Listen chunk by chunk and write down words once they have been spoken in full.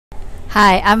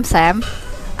Hi, I'm Sam,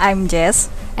 I'm Jess.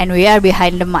 and we are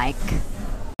behind the mic.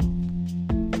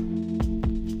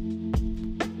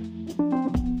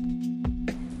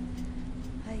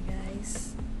 Hi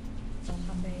guys,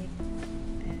 welcome back.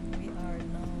 And we are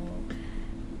now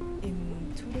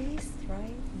in 2 days,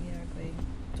 right? We are going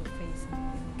to face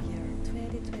new year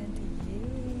 2020.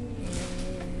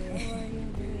 Yay! How are you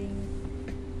doing,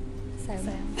 Sam,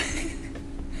 Sam?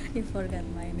 you forgot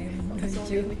my name, I'm don't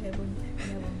sorry, you? we haven't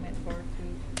met for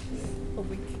a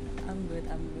week. I'm good.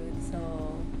 So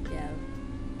yeah.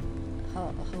 How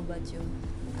about you?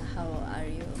 How are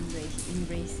you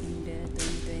embracing the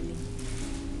 2020?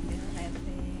 Yeah, I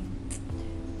think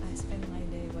I spend my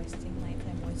day wasting my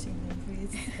time watching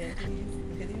movies, series.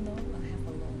 Because I have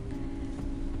a long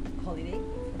holiday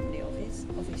from the office,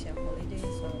 official holiday,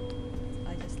 so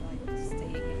I just like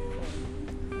staying at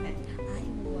home. And I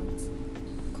want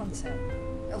concert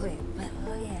Okay,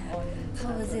 well, yeah. on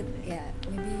How was it? Saturday. Yeah,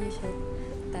 maybe you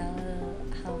should tell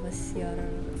how was your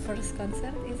first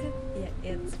concert? Is it? Yeah,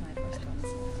 it's my first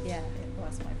concert. Yeah. It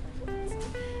was my first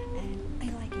concert, and I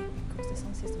like it because the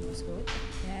sound system was good,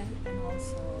 Yeah. and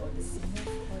also the singer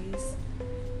voice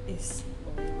is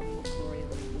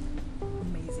really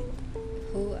amazing.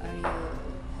 Who are you?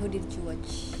 Who did you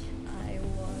watch? I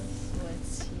was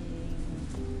watching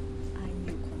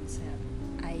IU concert.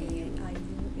 I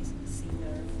IU is a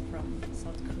singer from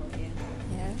South Korea.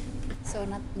 Yeah. So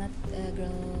not a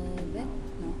girl band?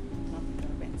 No. Not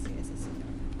girl band, she is a singer.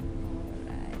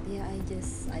 Alright. Yeah,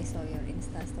 I saw your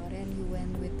Insta story and you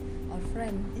went with our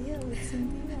friend. Yeah, with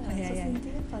Cynthia. Yeah, So yeah.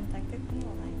 Cynthia contacted me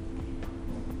like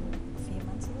a few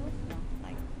months ago. No,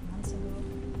 like months ago.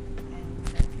 And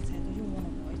then he said, Do you want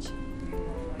to watch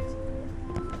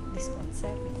this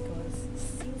concert? Because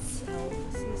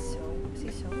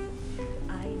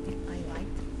I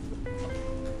liked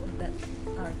that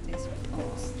artist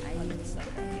most. I on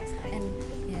Instagram. Yes, and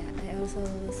yeah, I also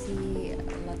see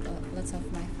lots of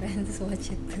my friends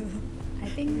watch it too. I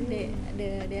think they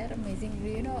are amazing. Do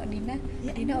you know Dina?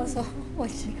 Yeah, Dina I know. also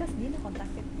watch it. Because Dina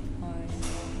contacted me. Oh, yeah.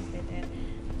 So he said that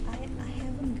I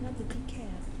haven't got the ticket.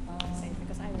 I said,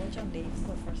 because I watched on day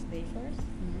first, day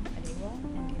Mm. one,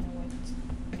 and Dina watched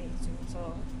day two.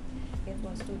 So it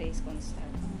was 2 days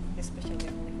concert, especially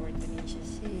only for Indonesia.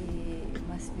 She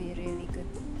must be really good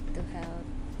to have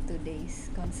today's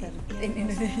concert Yeah, in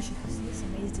Indonesia. She's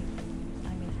amazing.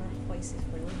 I mean, her voice is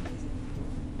really amazing.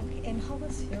 Okay, and how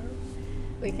was your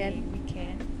Weekend?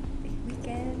 Weekend.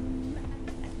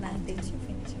 Nothing. Did you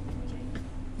finish your project?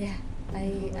 Yeah,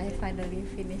 I finally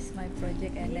finished my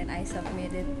project and then I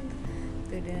submitted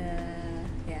to the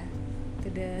to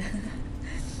the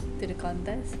to the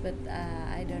contest, but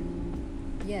I don't.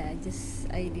 Yeah, just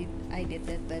I did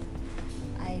that, but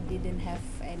I didn't have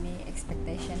any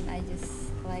expectation. I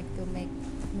just like to make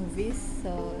movies,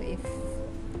 so if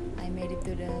I made it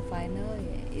to the final,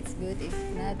 yeah, it's good. If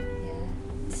not, yeah,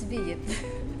 just be it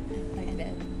like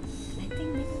that. I think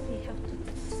maybe we have to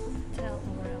tell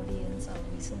our audience, our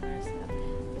listeners,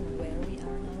 where we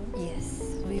are now. Yes,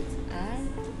 we are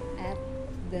at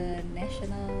the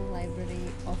National Library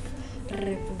of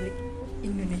Republik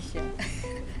Indonesia.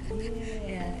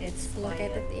 Yeah, it's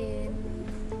located in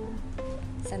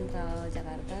central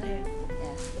Jakarta. Yeah.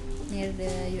 Yeah, near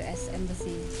the U.S.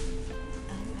 Embassy.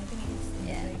 I think it's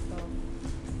Yeah. very cool.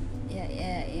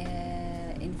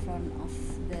 Yeah, in front of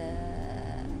the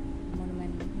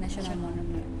monument, national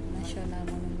monument.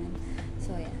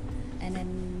 So yeah, and then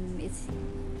it's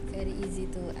very easy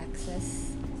to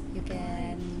access. You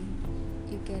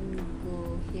can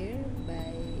go here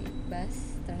by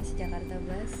bus, Transjakarta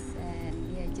bus, and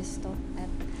yeah, just stop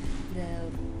at the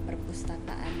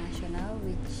Perpustakaan Nasional,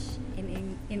 which in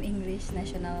English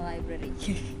National Library.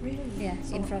 Really? Yeah,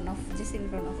 So in front of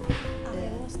I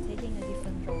was taking a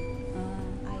different road.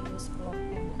 I use Blok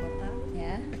M Kota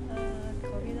yeah.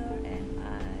 corridor, and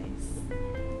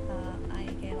I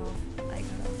get off. I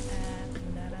got off at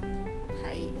Bundaran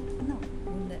HI. No,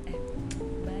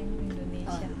 Bank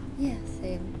Indonesia, Yeah,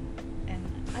 same. and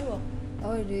I walk.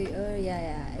 Oh,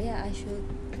 yeah. I should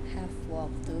have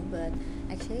walked too, but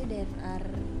actually there are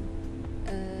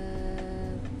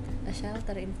a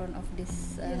shelter in front of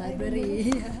this Yeah, I library.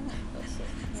 remember.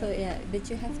 So yeah, but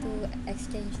you have to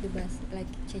exchange the bus, like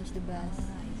change the bus.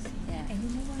 I see. Yeah. And you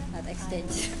know what? Not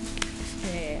exchange.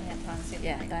 Yeah, transit.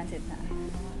 Yeah, right? transit. And you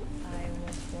know what? I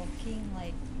was walking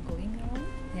like going around,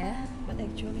 Yeah. but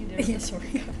actually there's a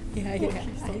shortcut. Yeah.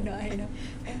 Walking I know.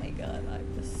 Oh my god, I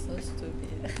was so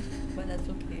stupid. But that's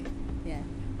okay. Yeah,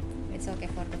 it's okay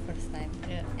for the first time.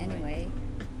 Yeah. Anyway,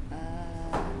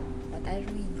 what are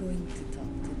we going to talk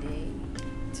today?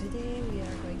 Today we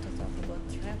are going to talk about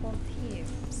travel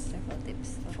tips. Travel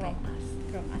From us.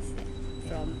 From us, yeah.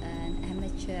 From an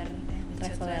amateur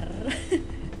Amateur traveler. traveler.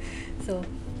 So,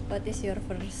 what is your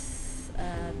first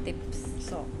tips?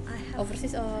 So I have.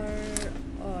 Overseas or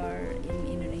in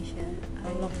Indonesia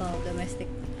or local domestic?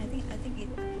 I think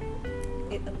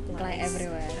it applies Apply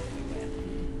everywhere. everywhere.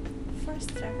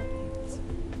 First travel tips.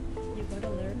 You gotta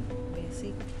learn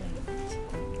basic language.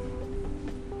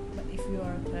 But if you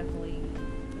are traveling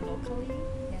locally,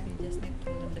 Yeah. you just need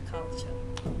to learn the culture.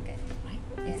 Okay. Right?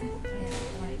 Yeah, Is it?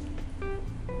 yeah. Like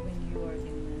when you are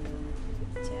in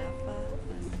Java,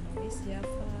 East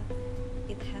Java,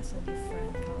 it has a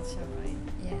different culture, right?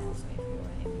 Yeah. So if you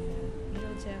are in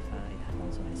Middle Java, it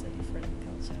also has a different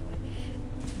culture, like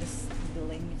the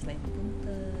language like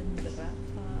Punten,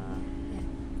 Berapa. Yeah.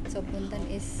 So Punten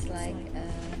is like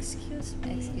excuse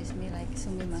me. excuse me, like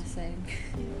sumimasen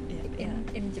Yeah.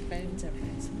 in Japan. In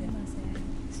Japanese, sumimasen,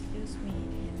 excuse me.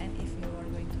 And if you are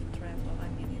going to travel, I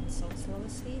mean in South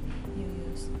Sulawesi, you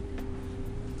use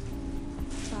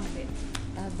tabe.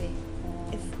 Tabe.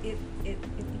 If it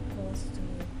equals to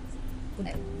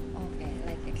Like, punten. okay,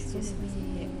 like excuse me,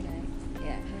 Yeah. like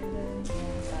yeah. Pardon.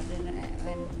 Pardon,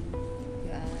 when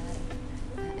you are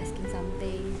asking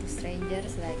something to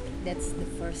strangers, like that's the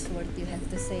first word you have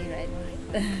to say, right?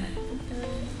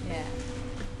 Yeah.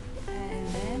 And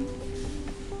then,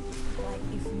 Like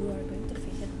if you are going to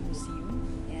visit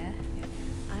museum, yeah.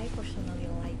 I personally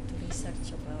like to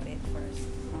research about it first.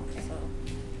 Okay. So,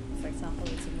 for example,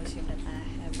 it's a museum that I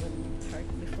haven't heard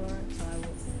before, so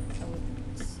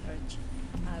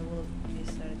I will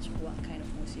research what kind of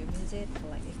museum is it.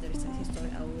 Like if there is a history,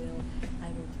 I will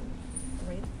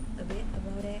read a bit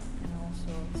about it, and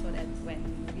also so that when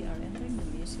we are entering the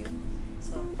museum,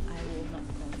 so I will not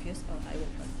confuse or I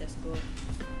will not just go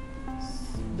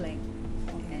blank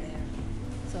in Okay. there.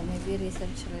 So maybe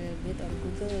research a little bit or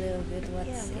Google a little bit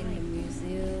what's Yeah, in the right.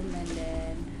 museum, and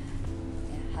then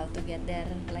how to get there,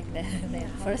 like that. Yeah, how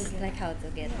to First, get- like how to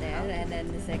get yeah, there, how to and then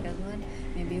get the there. second one,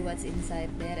 maybe what's inside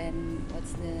there and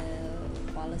what's the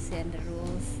policy and the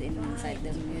rules inside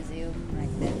the Right. museum,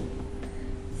 like that.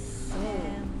 So,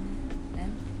 And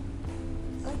then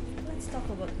let's talk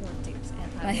about your tips,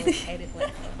 and I My- will edit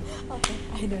later. okay,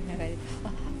 I don't have it.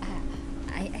 Oh,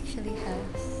 I actually have,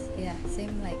 yeah,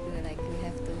 same like you. Like we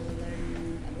have to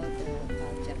learn about the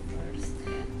culture first.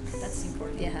 That's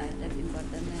important. Yeah, that's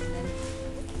important. And then,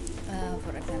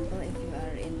 for example, if you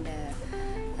are in the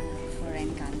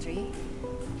foreign country,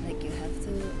 like you have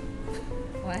to.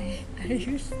 Why are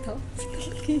you stop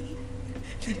talking?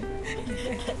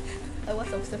 I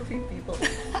was observing people.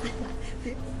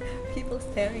 People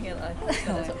staring at us.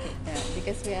 Oh, That's okay. yeah,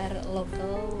 because we are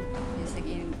local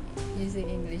using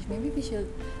English. Maybe we should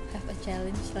have a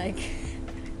challenge like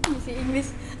using English.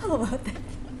 How about that?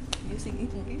 Using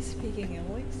English, speaking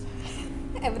English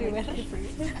Everywhere. Like,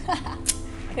 everywhere.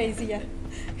 Crazy, yeah.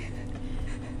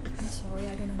 I'm sorry,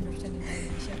 I don't understand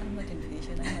Indonesian. I'm not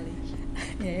Indonesian. I'm Malaysian.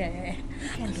 Yeah. You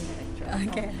can do that actually.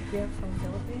 Okay. We are from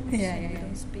Philippines. Yeah, so yeah, we yeah.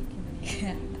 don't speak Indonesian.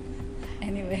 Yeah.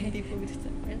 Anyway. People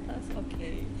with us,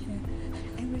 okay.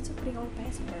 And we to bring our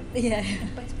passport. Yeah.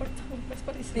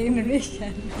 Passport is The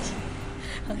Indonesian.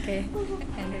 Okay.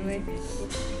 Anyway.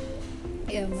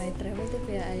 Yeah, my travel tip,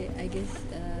 yeah, I guess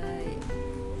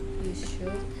you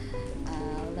should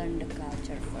learn the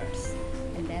culture first,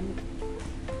 and then,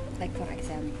 like for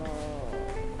example,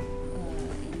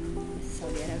 in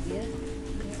Saudi Arabia,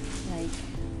 like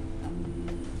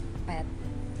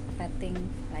petting,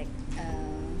 like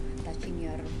touching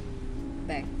your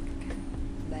back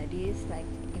body is like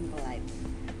impolite,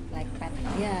 like pet.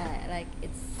 Yeah, like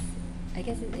it's. I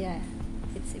guess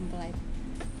it's impolite,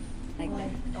 like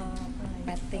that.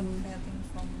 Petting.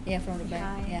 from Yeah, from the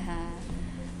back. behind. Yeah,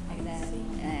 like I that. see.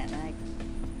 And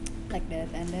like that.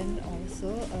 And then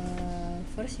also,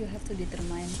 first you have to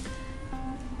determine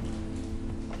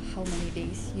how many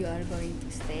days you are going to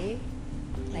stay.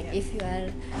 Like Yeah. if you are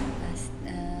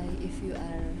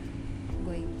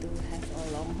going to have a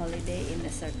long holiday in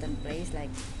a certain place,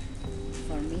 like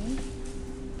for me,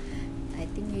 I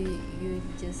think you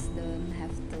just don't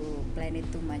have to plan it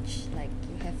too much. Like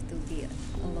you have to be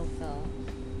a local,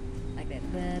 like that.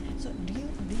 But So do you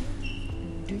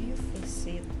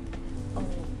visit? Oh,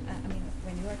 I mean,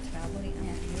 when you are traveling,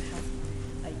 Yeah. you have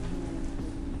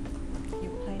you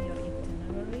plan your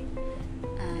itinerary,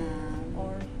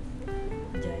 or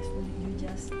you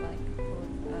just like put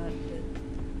the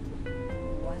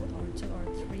one or two or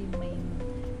three main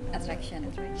Attraction.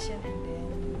 and then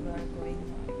you are going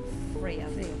free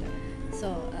after Free. that.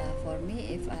 So for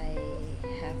me, if I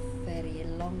have very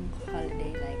long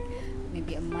holiday, like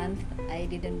maybe a month, I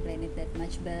didn't plan it that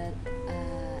much, but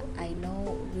I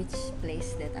know which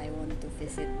place that I want to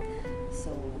visit.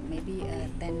 So maybe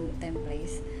 10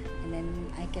 place, and then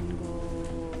I can go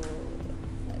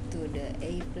to the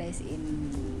A place in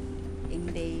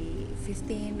day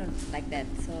 15 or like that.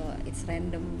 So it's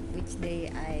random which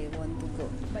day I want to go.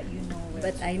 But you know where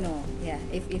But to I go. know, yeah,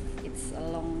 if it's a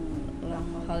long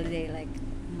holiday like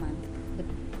month. But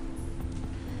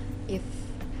if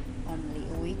only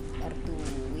a week or 2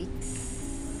 weeks,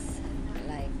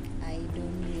 like I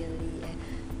don't really like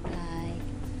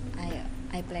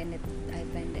I plan the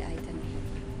item,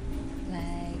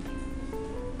 like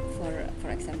for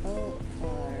example,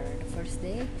 for the first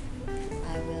day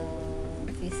I will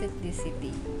visit this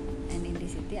city, and in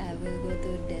this city I will go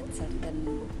to that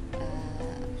certain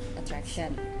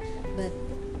attraction, but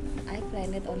I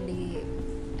plan it only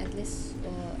at least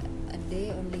a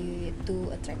day, only 2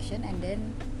 attraction, and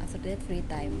then after that free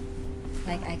time,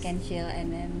 like I can chill and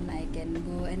then I can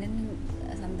go. And then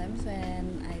sometimes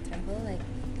when I travel, like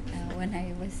when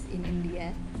I was in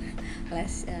India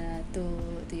last 2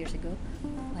 years ago,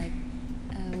 like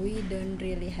we don't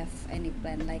really have any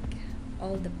plan, like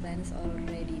all the plans are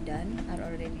already done.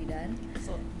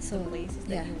 So the places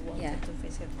that you wanted to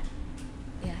visit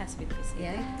has been visited.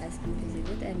 Yeah, it has been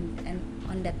visited, and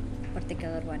on that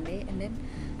particular one day. And then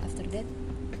after that,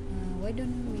 why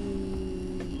don't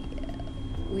we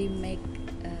make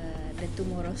the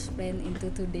tomorrow's plan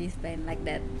into today's plan, like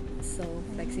that, so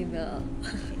flexible.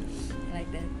 Like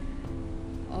that.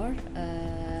 Or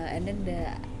and then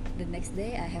the next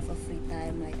day I have a free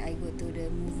time, like I go to the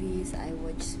movies, I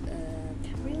watch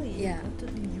Really? Yeah.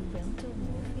 You went to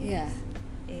movies? Yeah,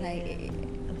 like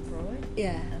abroad?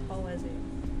 yeah. And how was it?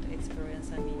 The experience?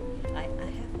 I mean, I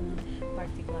have a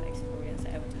particular experience.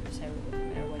 I want to share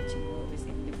when watching movies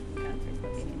in different countries,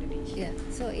 not in Indonesia. Yeah.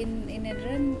 So in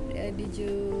Netherlands, did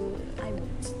you I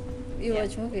watched. you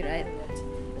watch movie, right? I watched.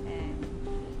 And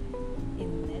in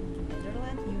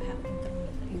Netherlands, you have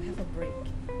intermittent. You have a break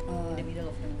in the middle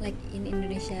of the movie. Like in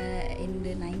Indonesia in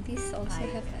the 90s also I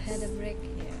have guess. had a break.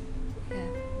 Yeah. Yeah.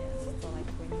 Yes. So like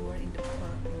when you were in the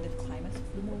climax of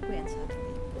the movie and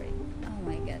suddenly you break, Oh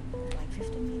my god. like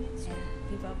 15 minutes, Yeah.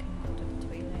 people can go to the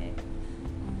toilet.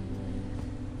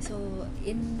 So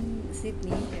in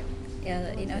Sydney,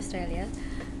 in Australia,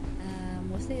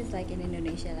 mostly it's like in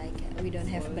Indonesia, like we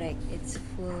don't have Full. break. It's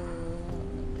full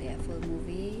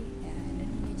movie, and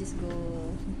then you just go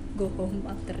home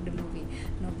after the movie,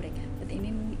 no break. But in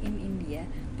India,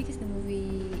 because the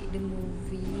movies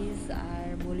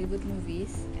are Bollywood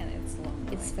movies, And it's long.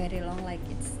 it's very long, like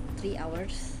it's 3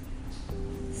 hours.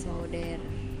 So there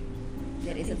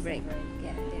is a break.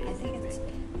 Yeah, there I is think a break.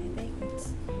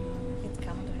 it's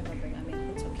common to have a break. I mean,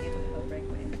 it's okay to have a break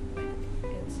when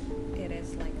it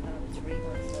is like 3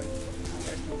 or 4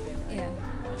 hours movie, right? Yeah.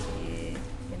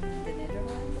 In the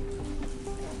Netherlands,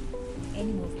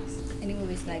 any movies. Any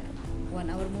movies like 1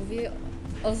 hour movie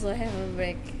also have a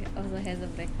break. Also has a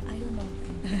break. I don't know.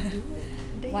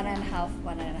 One and a half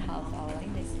hour. I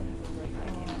think they still have a break,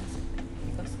 I guess.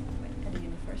 Because at the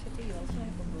university, you also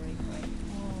have a break, right?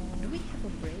 Do we have a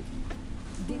break?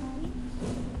 Did we?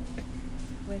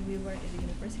 When we were at the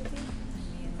university? I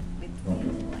mean,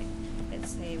 between, like,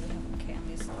 let's say we have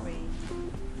chemistry,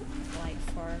 like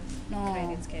 4 No.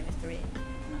 credits chemistry.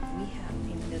 We have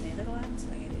in the Netherlands,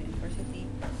 like at the university,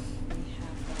 we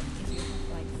have, like, if you have,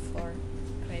 like, 4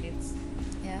 credits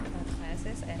Yeah.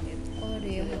 classes, and Oh, do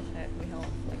you have? we have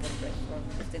like a break for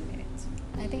 15 minutes.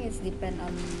 I think it's depend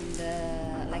on the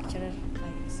lecturer.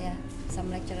 Yeah, some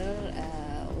lecturer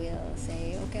will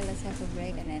say, okay, let's have a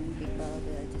break, and then people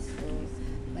will just go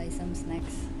buy some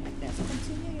snacks like that.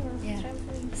 Continue your Yeah.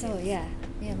 traveling. So yeah,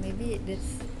 maybe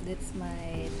that's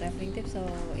my traveling tip. So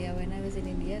yeah, when I was in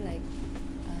India, like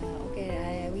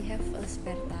okay, we have a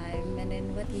spare time, and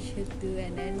then what we should do,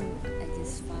 and then I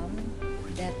just found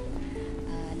that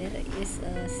there is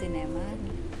a cinema.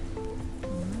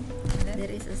 There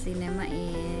is a cinema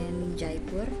in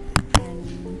Jaipur, and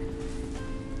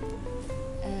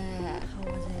How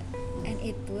was it? and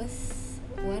it was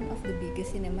one of the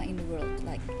biggest cinema in the world.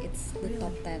 Like it's the Really?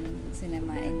 top 10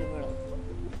 cinema in the world. Oh,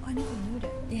 I never knew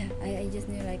that. Yeah, I just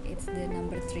knew like it's the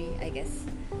number 3, I guess.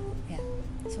 Yeah,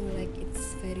 so like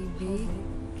it's very How big.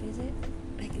 big is it?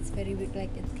 Like it's very big,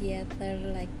 like a theater.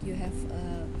 Like you have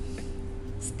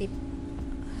steep,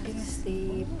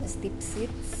 steep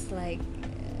seats. Like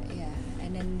yeah,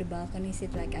 and then the balcony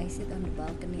seat. Like I sit on the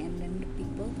balcony, and then the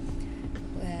people,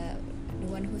 the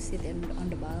one who sit on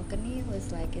the balcony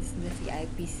was like it's the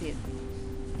VIP seat.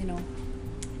 You know,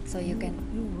 so you can.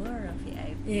 You were a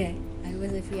VIP. Yeah, I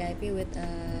was a VIP with a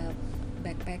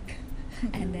backpack.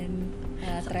 and then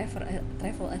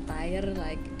travel attire,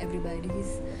 like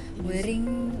everybody's Yes.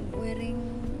 wearing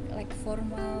like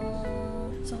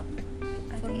formal. So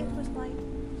I think it was like,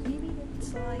 maybe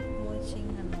it's like watching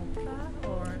an opera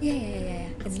or Yeah.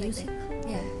 a It's like that. musical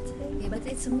Yeah, thing, yeah, but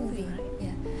it's a movie, right?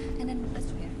 yeah. And then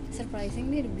That's weird.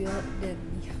 surprisingly,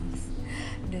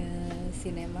 the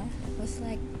cinema was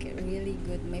like really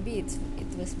good. Maybe it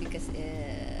was because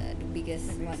the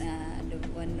biggest one, the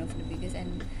one of the biggest,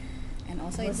 and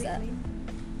also Was it's it clean?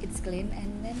 it's clean,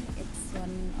 and then it's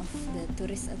one of the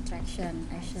tourist attraction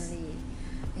actually.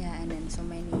 Yeah, and then so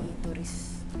many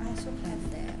tourists I should have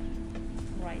went there.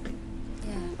 right.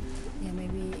 Yeah,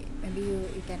 maybe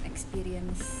you can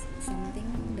experience something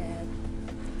that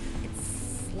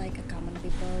it's like a common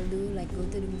people do, like go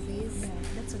to the movies. Yeah,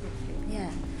 that's a good thing.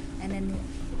 Yeah, and then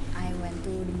I went to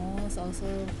the malls also.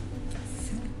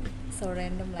 So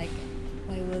random, like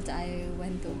why would I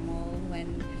went to mall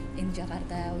when in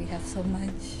Jakarta we have so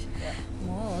much Yeah.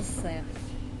 malls, like.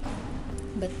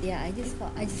 But yeah, I just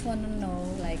want to know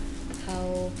like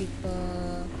how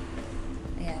people,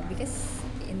 yeah, because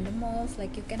in the malls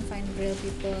like you can find real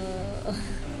people.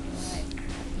 Like,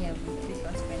 yeah,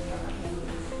 Because when you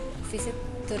visit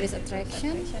tourist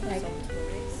attraction, like some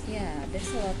tourists. yeah,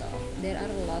 there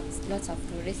are lots of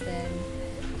tourists, and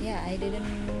yeah, I didn't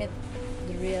meet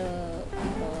the real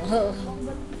people. How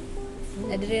about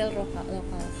food? The real locals. How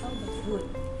about food?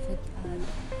 Food.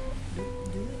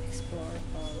 Do you explore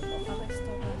a local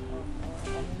restaurant or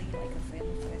only like a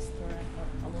famous restaurant or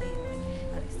only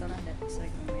a restaurant that is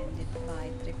recommended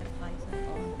by TripAdvisor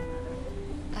or another?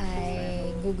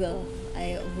 I Google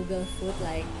food,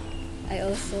 like I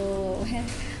also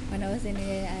when I was in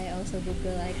here I also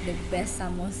Google like the best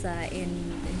samosa in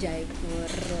Jaipur,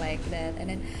 like that, and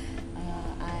then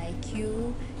I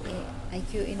queue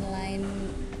in line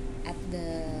at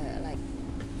the like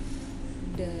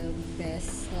the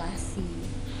best lassi.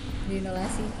 Do you know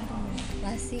lassi? I don't know.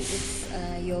 Lassi, it's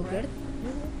yogurt.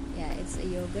 Really? Yeah, it's a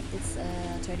yogurt. It's a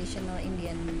traditional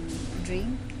Indian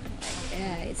drink.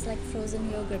 Yeah, it's like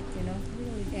frozen yogurt, you know.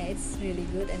 Really? Yeah, it's really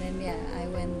good. And then yeah, I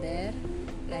went there.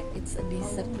 Like it's a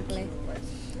dessert How long place. it was?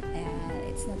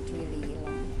 It's not really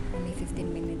long. Only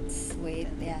 15 minutes wait.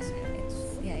 Yeah,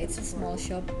 it's a small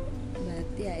shop, but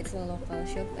yeah, it's a local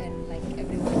shop, and like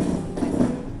everyone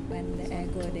when I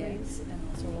go there. Tourists and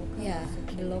also locals. Yeah,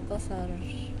 Okay. the locals are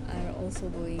also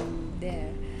going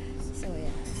there. So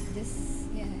yeah, just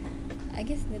yeah, I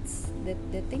guess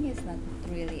the thing is not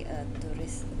really a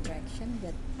tourist attraction,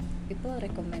 but people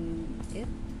recommend it.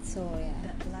 So yeah,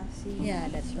 That lassi. yeah,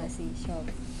 that shop. lassi shop,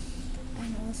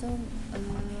 and also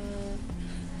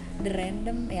the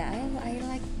random. Yeah, I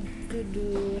like to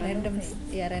do Random random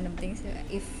things. random things.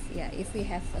 If we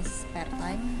have a spare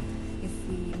time, if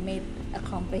we made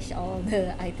accomplish all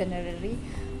the itinerary,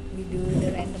 we do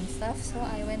the random stuff. So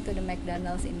I went to the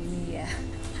McDonald's in India.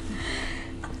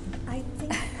 I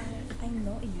think I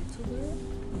know a YouTuber,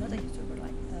 not a YouTuber,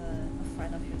 like a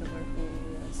friend of YouTuber who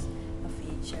was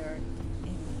featured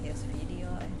in his video,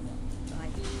 and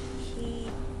like he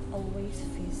always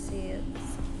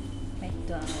visits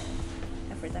McDonald's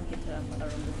every time he travels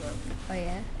around the world. Oh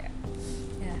yeah, Yeah,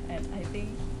 yeah, and I think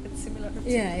it's similar to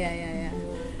yeah.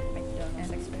 McDonald's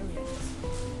Yeah. experience.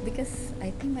 Because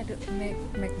I think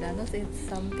McDonald's is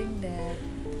something that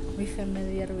we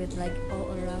familiar with, like all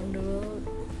around the world.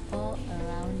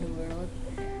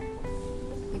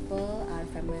 People are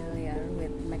familiar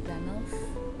with McDonald's,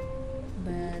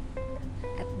 but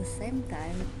at the same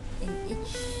time, in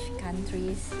each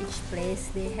each place,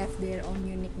 they have their own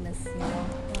uniqueness, you know.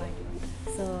 Right.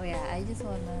 So yeah, I just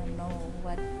wanna know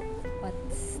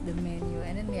what's the menu,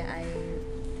 and then yeah,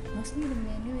 mostly the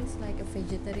menu is like a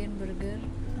vegetarian burger.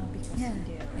 Because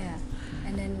Yeah.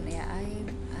 And then yeah, I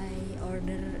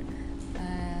order.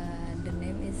 The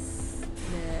name is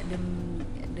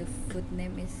the food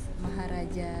name is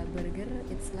Maharaja Burger.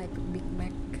 It's like Big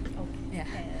Mac. Okay. Yeah.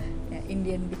 And Yeah,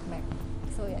 Indian Big Mac.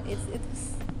 So yeah, it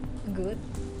was good.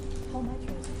 how much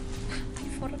was it? I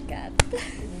forgot.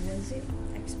 Was it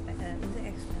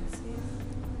expensive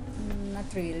Not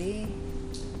really.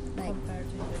 Like compared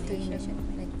to to Indonesia,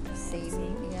 like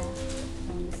same. Yeah,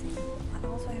 around the same. I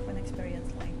also have an experience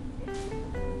like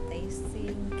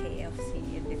tasting KFC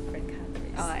in different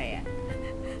countries. Oh yeah.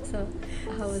 So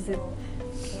how was it? So,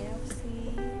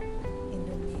 KFC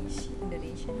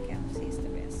Indonesian KFC is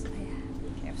the best. Oh,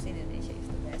 yeah. KFC Indonesia is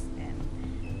the best, and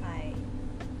I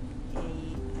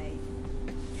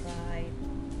tried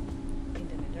in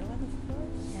the Netherlands, of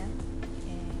course, Yeah.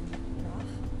 in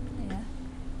Prague, Yeah.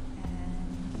 and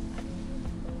I don't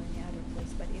remember any other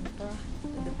place, but in Prague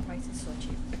the price is so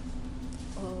cheap.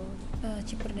 Oh.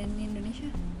 Cheaper than Indonesia?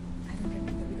 I don't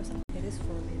remember because it is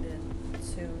forbidden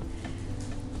to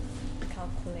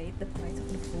calculate the price of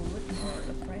the food or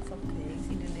the price of things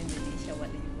in Indonesia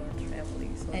when you are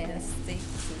traveling. So Yeah. just stick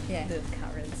to Yeah. the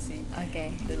currency,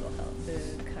 Okay. the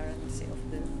currency of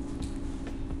the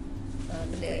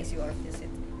place you are visiting.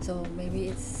 So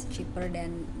maybe it's cheaper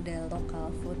than the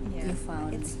local food you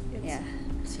found. It's yeah.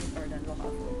 cheaper than local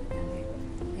food.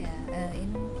 Yeah.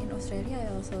 In Australia, I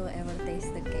also ever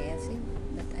taste the KFC,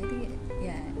 but I think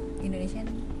Indonesian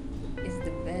is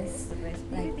the It's best. the best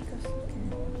Like because you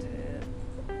know the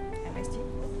MSG.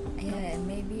 yeah, and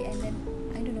maybe and then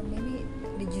I don't know, maybe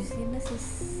the juiciness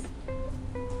is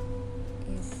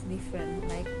different.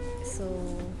 Like so,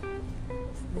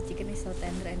 the chicken is so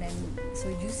tender and then so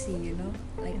juicy, you know.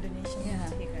 Like Indonesian yeah.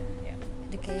 chicken. Yeah,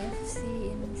 The KFC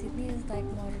in Sydney is like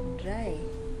more dry.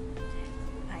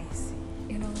 I see.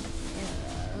 You know,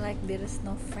 like there is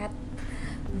no fat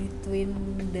between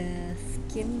the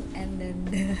skin and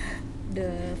then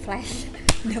the flesh,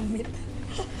 the meat.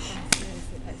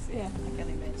 I see. Yeah. I can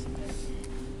imagine that.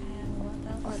 And what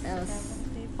What else? Travel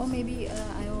tips? Oh, maybe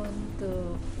I want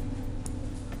to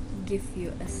give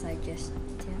you a suggestion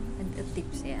and a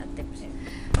tips. Yeah, tips.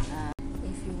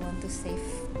 If you want to save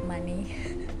money,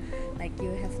 like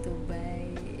you have to buy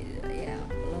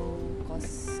low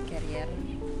cost carrier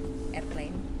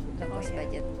airplane, low Oh, cost yeah.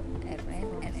 budget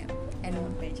airplane, and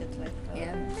budget like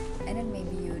yeah, and then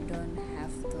maybe you don't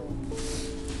have to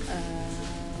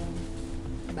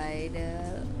buy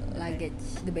the luggage,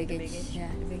 the baggage.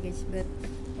 Yeah, the baggage. But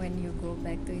when you go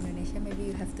back to Indonesia, maybe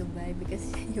you have to buy because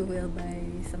you will buy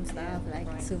some stuff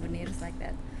like right. souvenirs like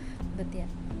that. But yeah,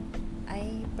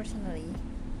 I personally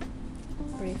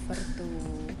prefer to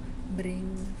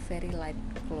bring very light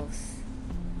clothes.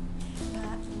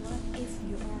 But what if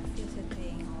you are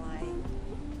visiting like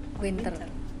Winter.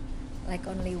 Like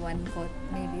only one coat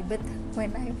maybe, but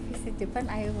when I visit Japan,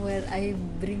 I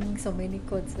bring so many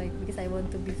coats, like because I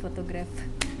want to be photographed.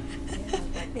 Because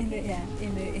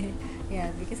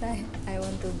I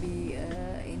want to be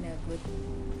in a good.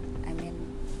 I mean,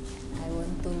 I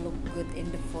want to look good in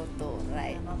the photo,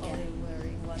 right? Not only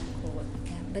wearing one coat.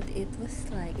 Yeah, but it was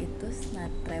not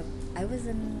I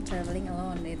wasn't traveling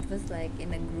alone. It was like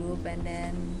in a group, and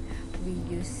then we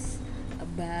use a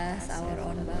bus, our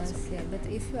own bus. Yeah, but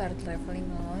if you are traveling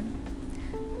alone,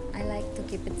 I like to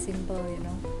keep it simple, you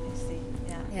know. I see.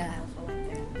 Yeah. Yeah. I also like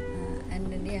that.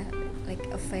 And then like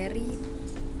a very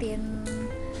thin,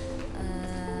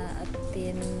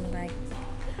 like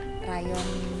rayon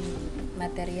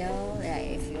material. Yeah,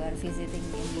 if you are visiting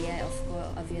India, of course,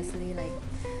 obviously, like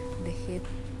the heat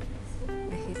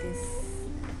is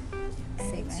And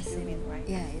same it's as humid, right?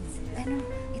 Yeah, I know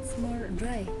it's more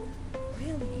dry.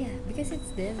 Really? Yeah, because it's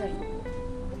desert.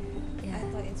 Yeah. I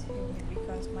thought it's humid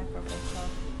because my professor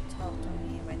talked to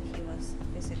me when he was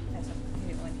when he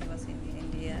was in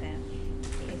India, and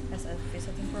as a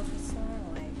visiting professor,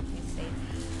 like he said,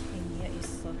 India is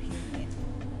so humid,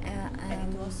 and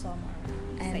it was summer.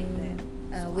 He said that.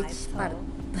 So which I part? thought-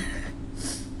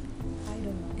 I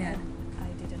don't know. Yeah. I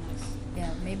didn't know.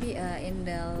 Yeah, maybe in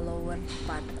the lower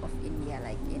part of India,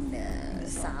 like in the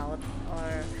south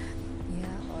or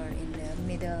in the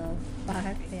middle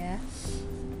part. Yeah,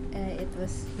 it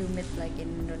was humid like in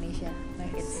Indonesia,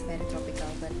 like it's very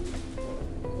tropical. But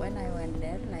when I went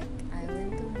there, like I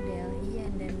went to Delhi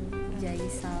and then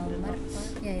Jaisalmer,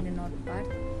 in the north part,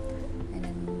 and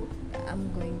then I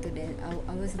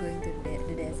was going to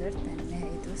the desert, and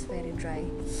it was very dry.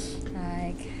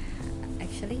 Like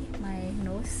actually my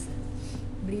nose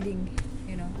bleeding,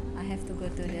 you know. I have to go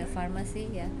to the pharmacy,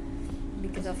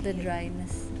 because of the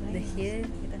dryness, the heat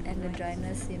and the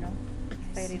dryness, you know,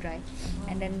 very dry.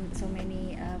 And then so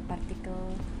many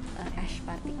ash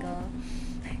particle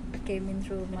came in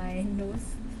through my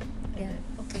nose. Yeah,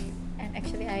 okay. And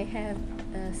actually I have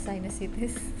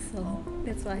sinusitis, so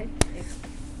that's why. It's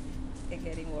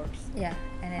getting worse. Yeah,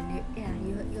 and then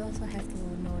you also have to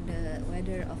know the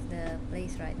weather of the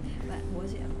place, right? But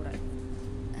was it accurate?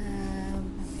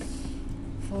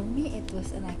 For me it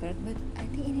was inaccurate, but I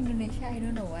think in Indonesia I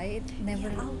don't know why it never.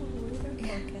 Yeah, our weather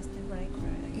Yeah. forecast never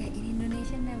accurate. Yeah, in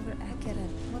Indonesia never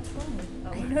accurate. What's wrong with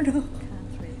our I don't know.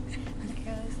 country?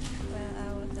 Because when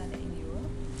I was done in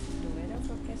Europe, the weather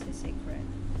forecast is accurate.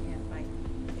 Yeah, like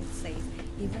it says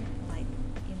even like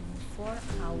in 4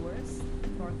 hours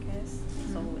forecast.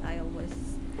 So I always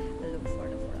look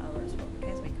for the 4 hours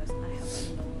forecast because I have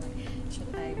to know like should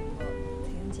I wear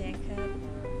thin jacket or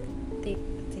thick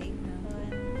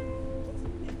one,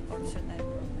 or should I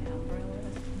wear my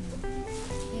umbrella?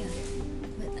 Yeah,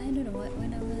 but I don't know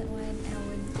when I went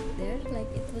there, like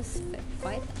it was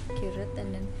quite accurate,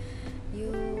 and then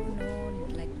you know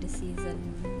like the season.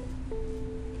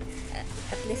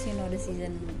 At least you know the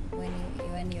season when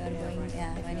you are going. right.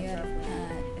 Yeah, If when you you're are.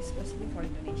 traveling, especially for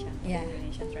Indonesia. Yeah.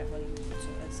 Indonesia traveling to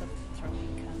a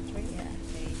traveling country. Yeah.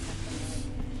 They have like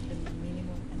the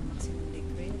minimum and maximum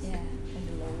degrees. Yeah. And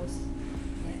the lowest.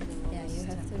 Yeah. The Yeah, lowest you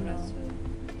have to know. temperature.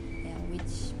 Yeah,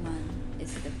 which month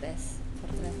is the best for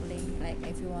traveling? Like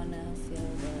if you wanna feel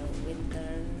the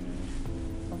winter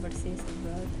overseas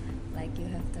abroad, like you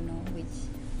have to know which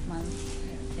month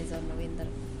is on the winter.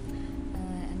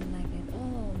 And like that.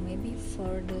 Oh, maybe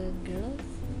for the girls,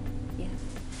 yeah.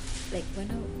 Like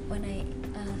when I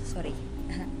sorry,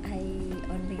 I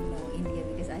only know India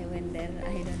because I went there.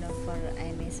 I don't know for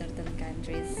any certain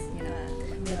countries, you know.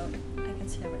 Well, I can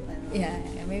share it later. Yeah,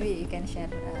 maybe you can share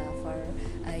for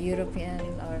European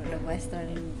or the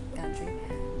Western country.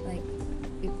 Like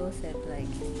people said, like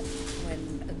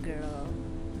when a girl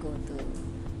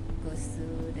goes to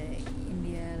the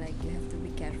India, like you have to be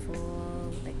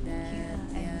careful, like that.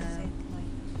 And said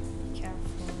like be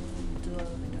careful, do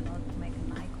not make an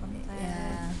eye contact.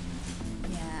 Yeah.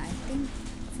 I think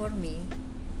for me,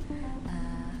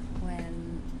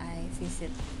 when I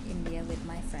visit India with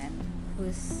my friend,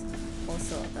 who's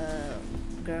also a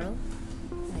girl,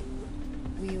 like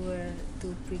we were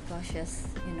too precautious,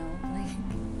 you know, like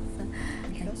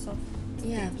Because of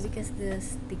yeah, tips. because the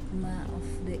stigma of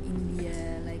the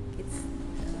India, like it's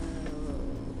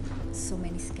so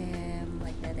many scam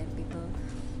like that, and people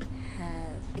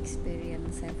have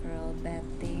experienced several bad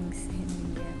things in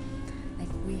India.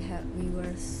 Like we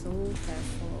were so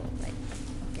careful, like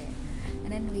okay,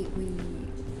 and then we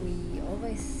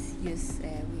always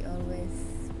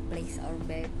place our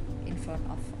bag in front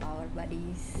of our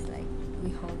bodies, like we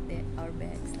hold our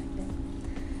bags like that.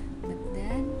 But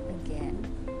then again,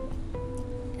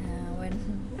 when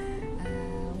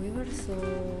we were so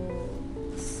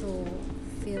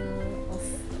filled of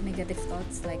negative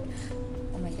thoughts, like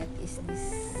oh my god, is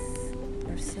this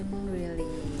person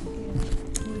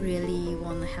really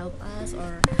want to help us,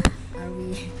 or are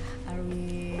we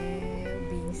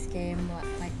being scammed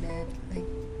like that? Like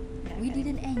we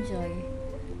didn't enjoy.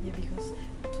 Yeah, because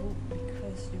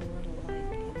you were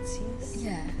like anxious.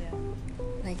 Yeah.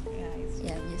 Like it's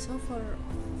yeah. So for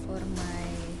my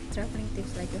traveling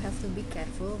tips, like you have to be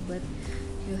careful, but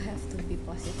you have to be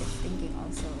positive thinking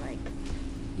also. Like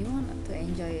you want to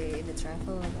enjoy the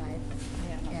travel, right?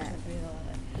 not Yeah. to feel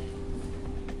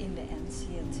in the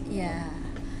anxiety. Yeah.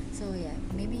 So yeah,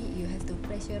 maybe you have to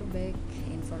place your bag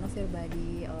in front of your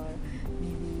body, or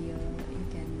maybe you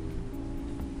can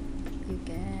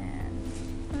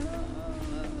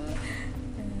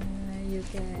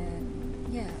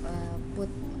put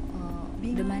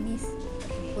the monies,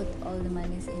 put all the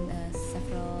monies in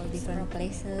several different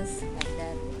places like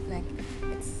that. Like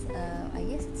it's I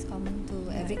guess it's common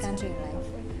to every country, right?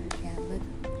 Yeah, but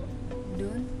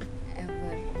don't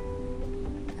ever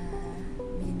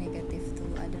be negative to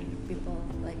other people.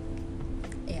 Like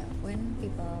yeah, when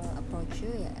people approach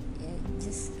you, yeah,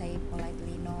 just say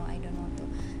politely, no, I don't want to,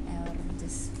 or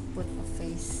just put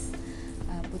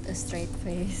a straight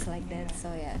face like that. So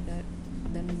yeah,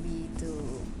 don't be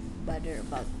too bother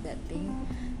about that thing.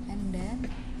 And then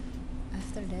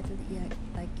after that, yeah,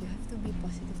 like you have to be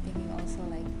positive thinking also.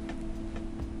 Like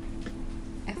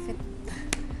if it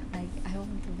like I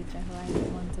want to be travel, I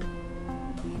don't want to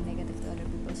be negative to other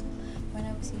people. So when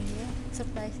I was in India,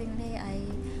 surprisingly I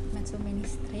met so many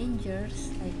strangers.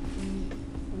 Like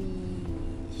we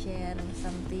share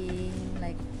something,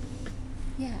 like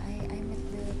yeah, I met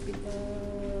the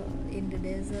people in the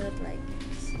desert. Like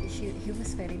he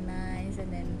was very nice,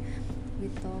 and then we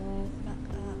talk. But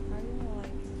are you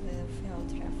like the fellow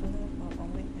traveler or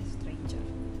only a stranger?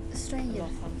 Strangers,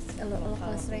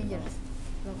 local strangers,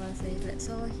 people. local strangers.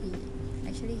 So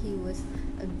he was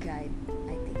a guide,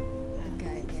 I think, a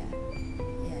guide.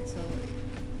 Yeah. So,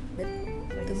 but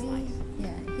But to he's me, nice.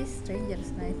 yeah, he's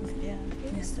strangers, nice. Yeah,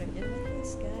 he's a stranger, but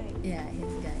he's guy. Yeah,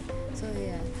 he's a guide. So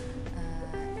yeah,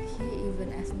 he even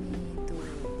asked me to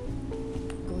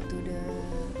go to the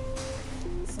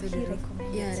So he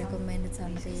recommended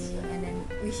something, and then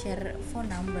we share phone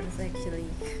numbers actually.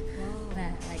 Wow.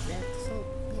 Nah, like that. So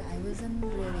yeah, I wasn't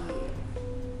really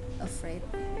afraid,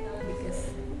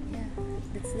 because yeah,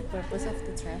 that's the purpose of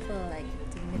the travel, like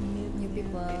to meet new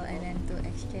people and then to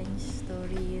exchange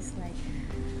stories, like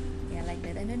yeah, like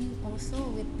that. And then also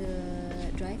with the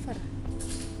driver,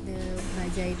 the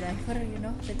bajai driver,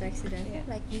 the taxi driver, Yeah.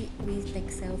 like we take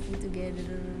selfie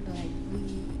together, like we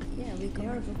They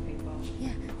are good people.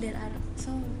 yeah, there are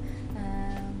so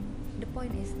the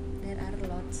point is there are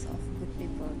lots of good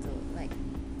people too, like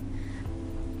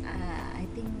I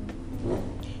think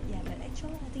Yeah, But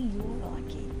actually, I think you were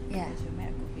lucky. Yeah. Because you met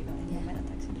a good people and you Yeah. met a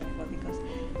taxi driver because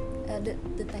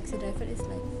The taxi driver is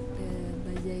like the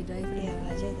bajai driver. yeah,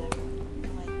 bajai driver.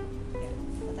 Like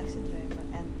yeah, a taxi driver.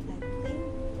 And I think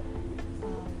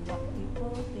what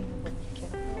people think about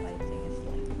careful, I think is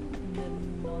like the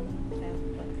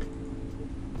non-travel,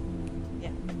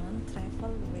 yeah,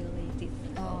 non-travel related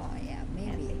people. Oh yeah,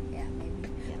 maybe. And, Yeah, maybe.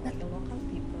 yeah, But, like a local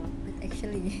people, but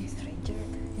actually, stranger,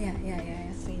 yeah.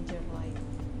 stranger like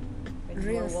when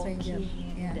Real you are walking stranger,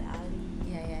 in yeah. the alley.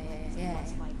 Yeah.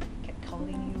 Someone's like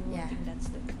calling you. Yeah. I think that's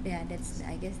the Yeah, that's.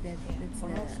 I guess that yeah. that's Or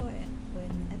the. also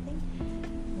when I think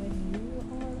when you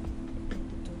are in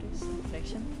the tourist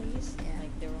attraction place, Yeah.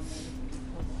 like there are many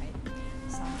people, right?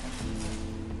 Some of them,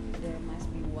 there must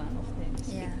be one of them is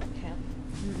Yeah. pickpocket.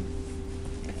 Mm.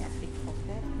 Yeah,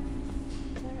 pickpocket.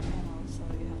 There and also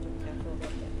you have to be careful about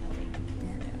that. I think.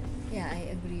 Yeah, I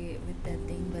agree with that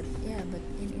thing, but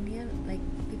in India, like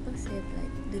people said,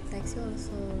 like the taxi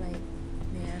also like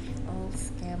they are all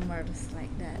scammers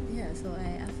like that. Yeah, so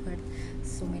I've heard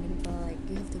so many people like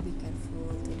you have to be careful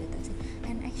to the taxi,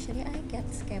 and actually I get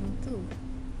scammed too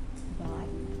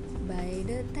by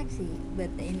the taxi,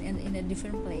 but in a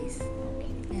different place.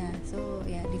 Okay. Yeah, so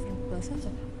yeah, different people. So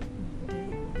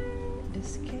The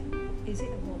scam, is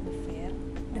it about the fare?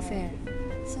 the or fare.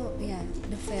 So yeah,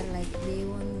 the fare like they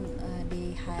want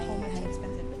they high. How much high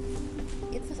expensive?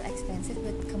 It was expensive,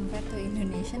 but compared to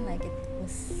Indonesian, like it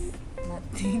was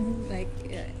nothing. Like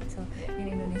so in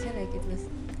Indonesia, like it was.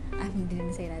 I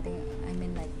didn't say nothing. I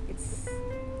mean like it's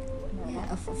Normal.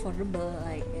 affordable.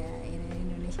 Like in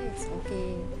Indonesia, it's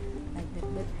okay like that.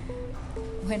 But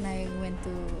when I went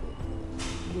to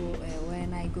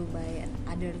when I go by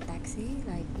another taxi,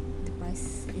 like the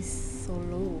price is so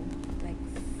low, like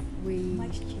way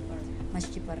Much cheaper.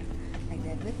 like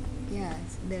that. But yeah,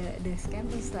 the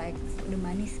scam is like the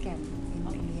money scam in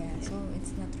Okay. India, so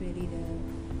it's not really the.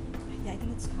 Yeah, I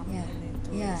think it's common Yeah.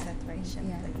 in Yeah. tourist attraction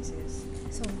Yeah. places.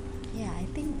 So yeah, I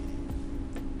think,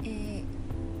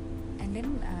 and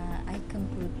then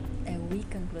we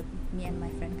conclude, me and my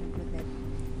friend conclude that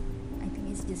I think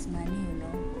it's just money,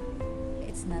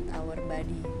 it's not our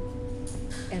body.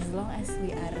 As long as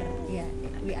we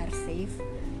are safe,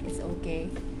 it's okay.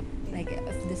 Like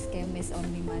if the scam is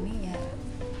only money,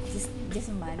 just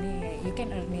money, you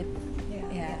can earn it.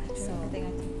 Yeah, true. so I think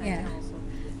yeah. also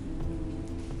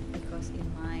because in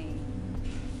my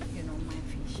my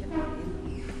vision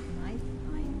in my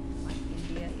time, like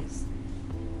India is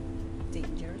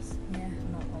dangerous. Yeah.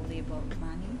 Not only about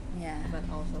money, Yeah. but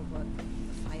also about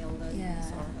violence Yeah.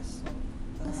 or assault,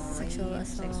 Sexual rape,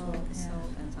 assault, sexual yeah.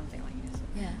 assault, and something like this.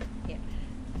 Yeah. Yeah,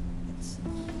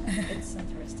 it's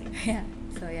interesting. Yeah,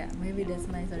 so yeah, maybe that's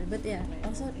my story. But yeah, Right.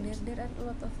 also there are a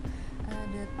lot of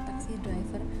the taxi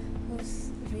driver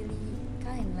who's really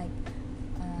kind. Like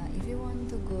if you want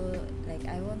to go, like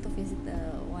I want to visit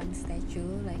one statue,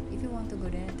 like if you want to go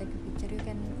there and take a picture, you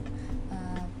can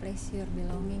place your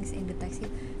belongings in the taxi,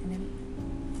 and then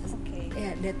Okay.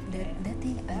 yeah, that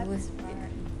thing I That was. part.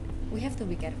 We have to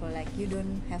be careful. Like you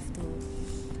don't have to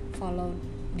follow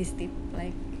this tip.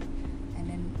 Like and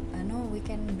then no, we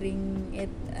can bring it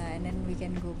and then we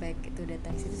can go back to the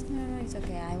taxi. Just, no, it's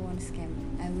okay. I won't scam.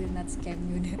 I will not scam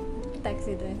you. The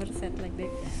taxi driver said like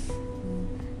that.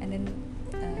 And then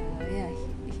yeah,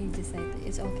 he just said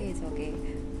it's okay.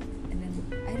 And then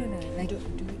I don't know. Like Did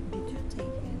you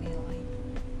take any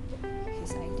like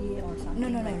his ID or something?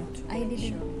 no. like, to I make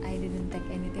didn't. sure? I didn't take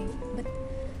anything. But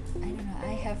I don't know.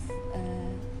 I have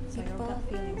So your people. gut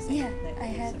feeling said Yeah, that I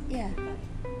it's have. a Yeah. guy.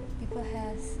 People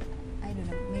has, I don't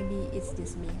know, maybe it's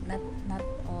just me, not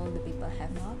all the people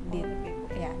have Not all did the people.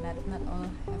 yeah, not all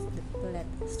have the people that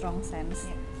strong sense,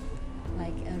 Yeah.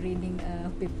 like reading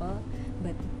people.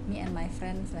 But me and my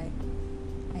friends, like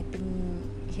I think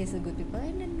he's a good people,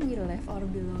 and then we left our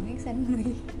belongings and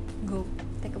we go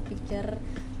take a picture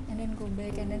and then go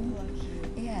back, and then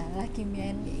lucky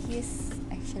me. And he's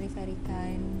actually very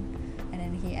kind, and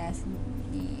then he asked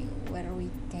me where we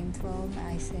came from.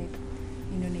 I said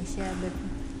Indonesia, but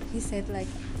he said like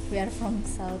we are from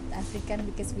South African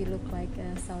because we look like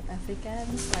South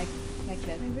Africans, like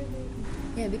that.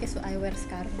 Yeah, because I wear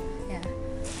scarf. Yeah,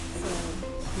 so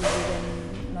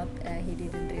he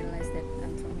didn't realize that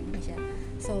I'm from Indonesia.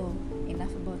 So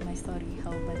enough about my story.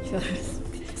 How about yours?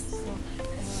 So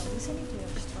listening to your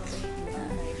story, you are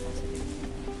very positive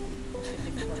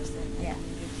person. Yeah.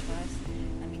 And you trust.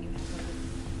 I mean, you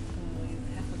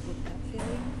have a good gut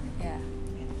feeling. Yeah.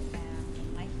 And in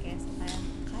my case, I am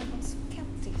kind of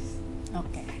skeptic.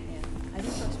 Okay. Yeah. I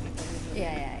don't trust people usually.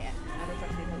 Yeah. I don't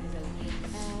trust people easily.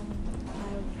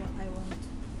 I want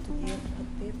to give a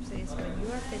tips is when you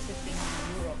are visiting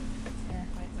Europe,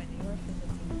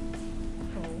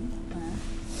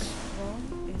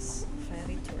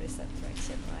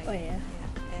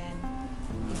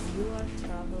 you are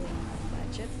traveling on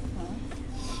budget, Huh?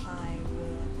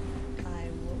 I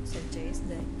would suggest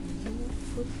that you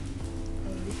put a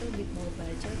little bit more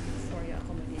budget for your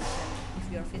accommodation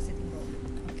if you are visiting Rome,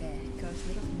 Okay. because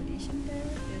the accommodation there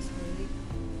is really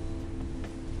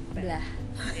bad. Blah.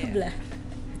 Yeah. Blah.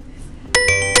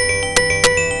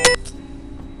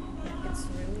 Yeah, it's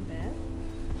really bad.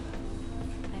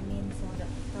 I mean, for the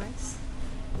price,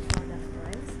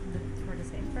 for the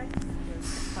same price,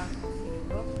 there's part of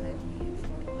Europe, I mean,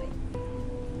 for like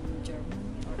in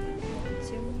Germany or in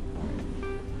Belgium or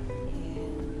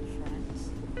in France,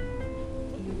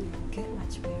 you get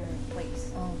much better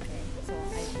place. Okay. So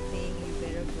I think you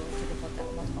better go to the hotel,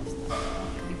 not hostel,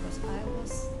 because I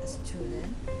was a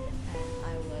student and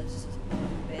I was a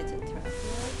budget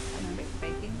traveler, I'm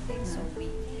backpacking things, so we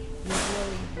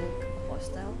usually book a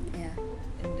hostel Yeah.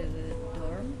 in the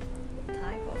dorm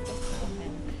type of hostel,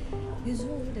 and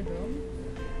usually the dorm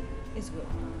is good,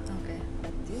 Okay.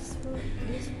 but this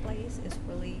place is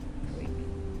really creepy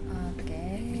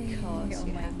Okay. because Oh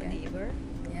you my have a God. neighbor.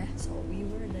 Yeah. So we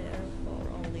were there for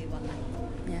only one night.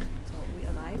 Yeah. So we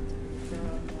arrived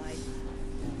around like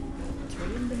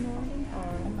 3 in the morning or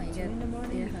Oh my 2 God. in the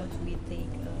morning, Yeah. because we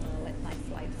take a late night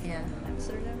flight from Yeah.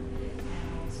 Amsterdam, and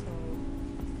also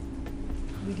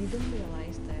we didn't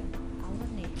realize that our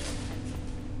neighbor,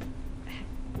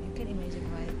 you can imagine,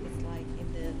 right? It's like in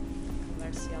the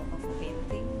commercial of a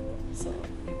painting, so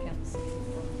you can see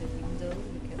from the window,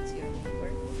 you can see your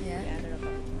neighbor, Yeah. the other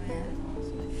apartment, Yeah. and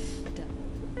also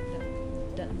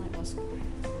that night was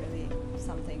really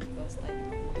something, because like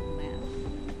the man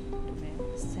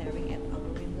staring at our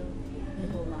window the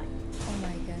whole night. Oh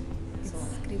my God. It's So-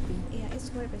 creepy. Yeah, it's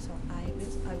creepy. So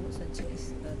I would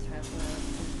suggest a traveler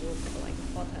to book like a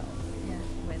hotel Yeah.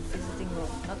 when visiting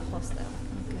Rome, not a hostel.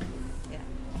 Okay.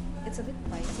 Yeah, it's a bit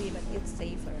pricey, but it's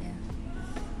safer. Yeah.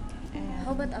 And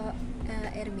How about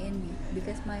Airbnb?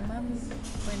 Because my mom,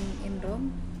 when in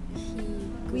Rome,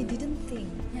 we didn't think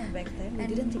Yeah. back then. We And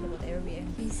didn't think about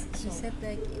Airbnb. She So, said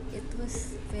like it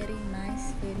was very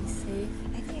nice, very safe,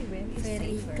 I think Airbnb is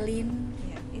very safer. clean.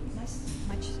 Yeah, it must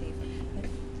much safer. But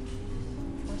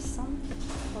for some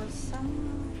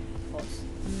hosts,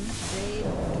 they do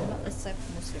not accept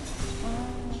Muslims.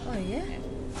 Oh yeah.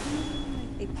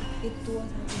 It was,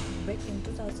 I think, back in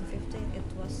 2015. It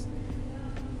was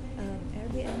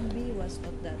Airbnb was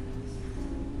not that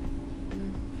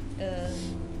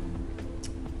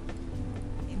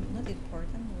not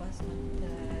important, was not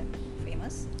that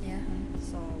famous. Yeah.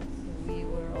 So we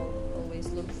were always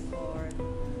look for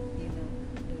the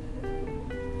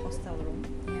hostel room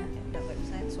Yeah. at that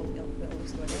website. So we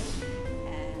always go there,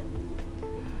 and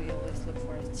we always look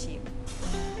for it cheap,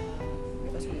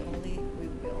 because we only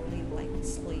like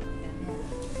sleep and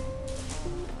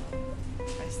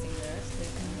resting there,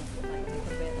 sleeping, like take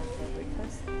a bed after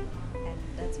breakfast, and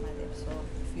that's my tip. So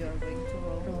if you are going to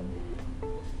Rome,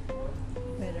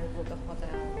 better book a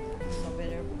hotel, so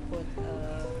better put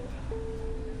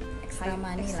Extra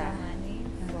money extra lah. money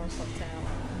for hotel,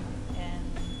 and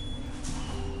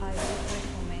I would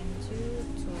recommend you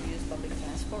to use public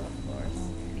transport, of course,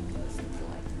 because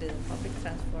like the public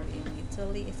transport in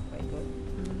Italy is quite good.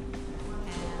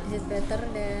 Is it better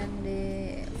than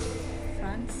the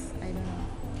France? I don't know.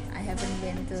 I haven't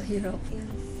been to Europe. In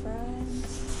France,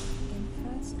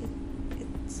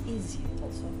 it's easy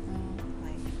also.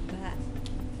 Like, but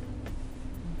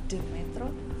the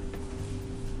metro,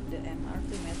 the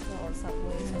MRT metro or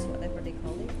subways or whatever they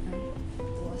call it,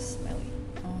 was smelly.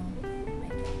 Oh my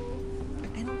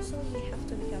God. And also you have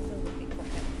to be careful with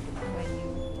pickpocket when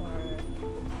you are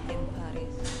in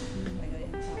Paris. When you're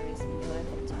in Paris in the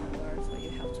Eiffel Tower, so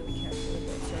you have to be careful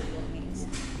about your belongings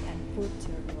and put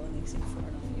your belongings in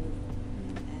front of you.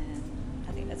 And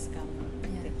I think that's common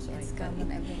Yeah, tips, right? it's But common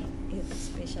everywhere. it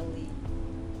especially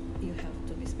you have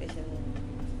to be especially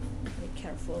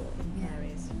careful in Yeah.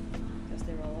 Paris, because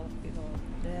there are a lot of people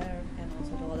there, and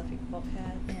also a lot of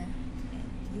pickpocket. Yeah. And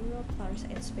Europe, Paris,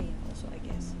 and Spain also, I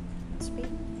guess. In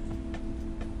Spain,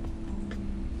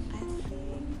 I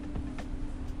think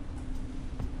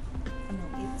no,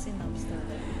 it's in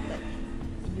Amsterdam that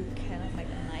you cannot make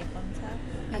an eye contact.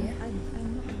 Yeah.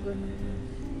 I'm not going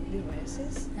to be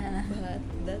racist, but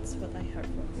that's what I heard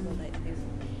from people that live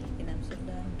in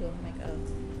Amsterdam. Don't make a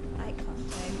eye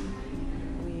contact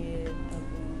with a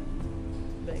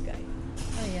black guy.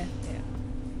 Oh yeah. Yeah,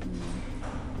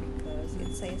 because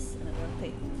it says another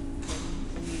thing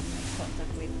when we make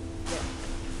contact with them.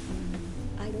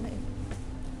 I don't know if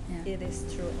Yeah. it is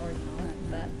true or not,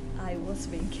 but I was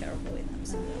being careful in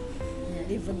Amsterdam,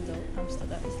 Yeah. even though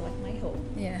Amsterdam is like my home.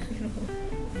 Yeah. You know.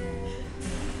 Yeah.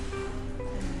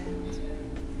 And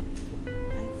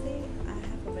I think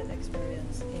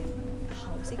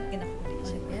basic in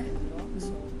accommodation. Oh, yeah?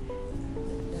 So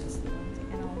that's the one thing.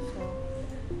 And also,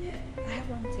 I have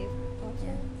one tip also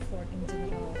Yeah. for in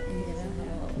general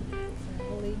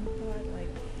traveling part.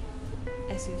 Like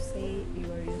as you say, you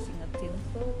are using a thin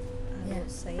food. I Yeah.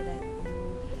 would say that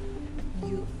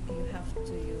you have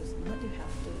to use, not you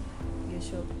have to, you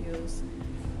should use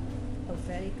a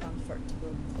very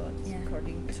comfortable clothes Yeah.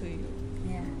 according to you,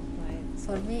 Yeah. right?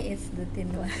 For me, it's the thin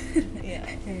one. Yeah.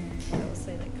 Yeah. I would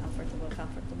say like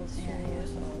comfortable shoes, Yeah,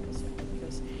 yeah. all this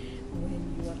because when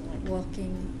you are like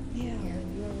Walking. yeah, Yeah. when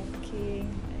you are walking,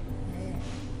 like, Yeah.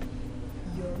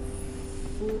 your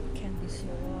foot can be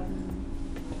sore.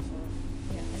 So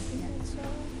yeah, I think Yeah. that's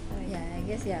all. Like, Yeah, I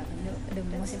guess the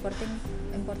most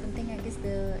important thing, I guess,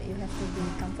 you have to be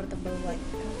comfortable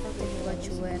what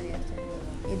you wear.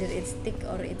 Yeah. Either it's thick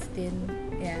or it's thin.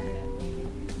 Yeah. Maybe.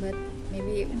 But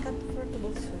maybe and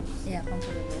comfortable shoes. yeah,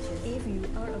 comfortable shoes. If you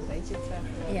are a budget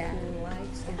traveler Yeah. who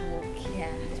likes to walk,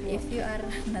 Yeah. If you are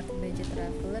not a budget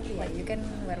traveler, yeah, you can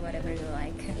wear whatever you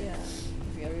like. yeah,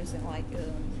 if you're using like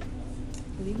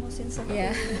limousine service,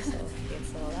 Yeah. so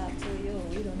it's all up to you.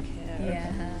 We don't care.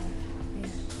 Yeah. Yeah.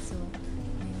 So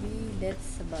maybe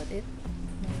that's about it.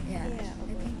 Yeah. Yeah.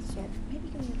 I think So maybe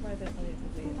can you elaborate a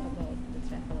little bit about the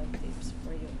traveler tips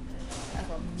for you,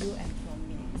 from you and from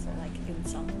me. So like in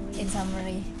summary. In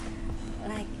summary,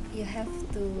 like you have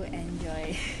to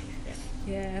enjoy.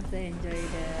 You have to enjoy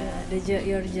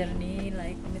your journey,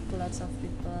 like meet lots of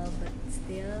people, but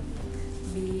still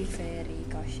be very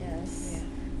cautious. Yeah.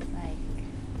 Like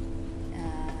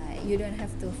you don't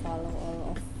have to follow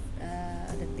all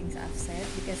of the things I've said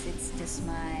because it's just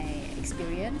my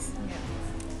experience. Yeah.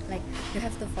 Like you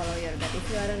have to follow your gut. If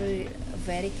you are a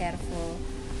very careful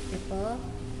people,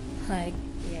 like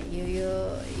yeah,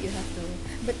 you have to.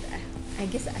 But I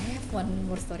guess I have one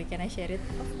more story. Can I share it?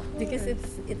 Because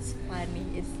it's funny.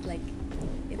 It's like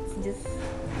it's just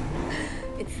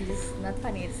not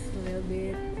funny. It's a little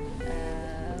bit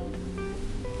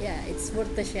yeah. It's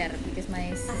worth to share because my I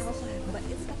also have, but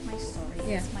it's not my story.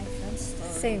 Yeah. It's my friend's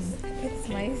story. same. It's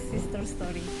my sister's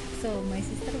story. So my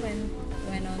sister went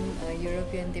on a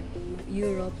European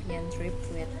trip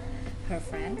with her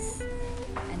friends,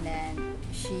 and then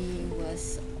she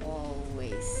was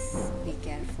always be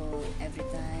careful every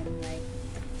time. Like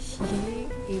she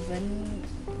even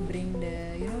bring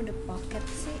the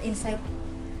pockets inside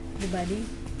the body.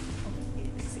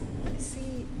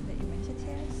 See that you mentioned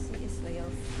here. She is like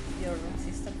your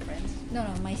sister friend. No,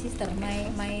 my sister,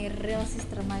 my real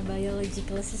sister, my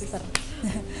biological sister.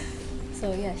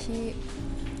 So yeah, she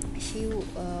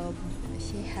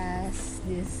has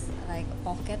this like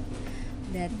pocket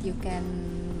that you can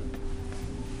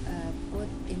put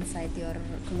inside your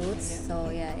clothes. Yeah. So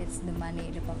yeah, it's the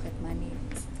pocket money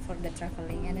for the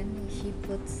traveling, and then she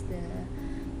puts the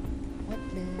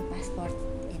passport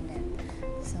in that.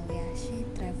 So yeah, she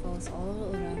travels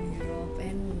all around Europe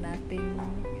and nothing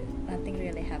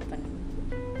really happened.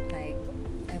 Like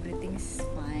everything's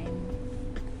fine.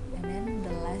 And then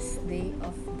the last day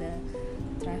of the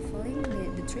traveling,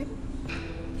 the trip,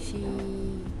 she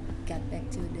got back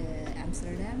to the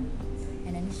Amsterdam,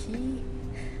 and then she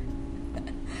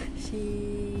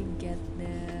get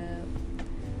the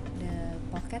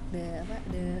pocket,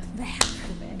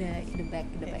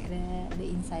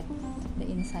 the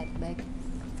inside bag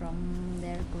from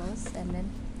their clothes, and then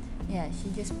yeah, she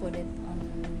just put it on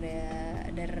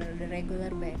the regular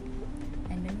bag,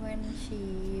 and then when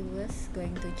she was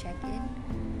going to check in,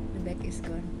 the bag is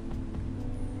gone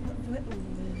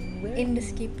Where in the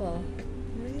Schiphol.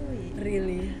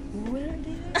 Really Where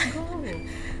did it go?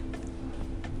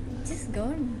 just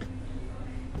gone.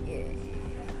 Yeah.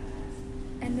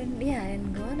 And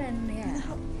then gone, and yeah,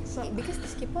 How- so- because the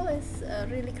Schiphol is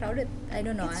really crowded. I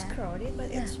don't know. It's crowded, but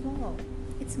it's Yeah. small.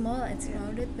 It's small, it's Yeah.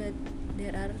 crowded, but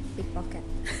there are pickpocket.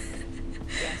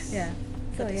 Yes. Yeah.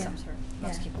 So But it's yeah. Amsterdam, not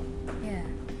Yeah. Schiphol. Yeah.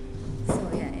 So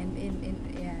yeah, in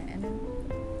yeah, and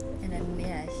then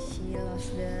yeah, she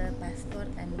lost the passport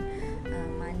and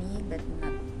money, but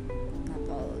not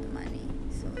all the money.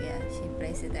 So yeah, she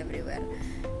placed it everywhere,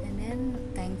 and then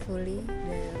thankfully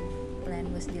the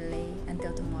plan was delayed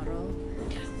until tomorrow.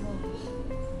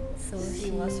 So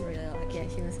She was really lucky. Yeah,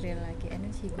 she was really lucky, and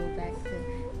then she went back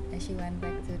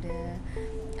to the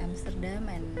Amsterdam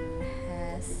and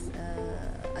has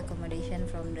accommodation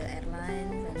from the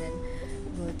airlines, and then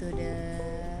go to the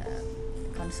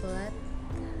consulate,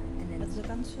 and then But the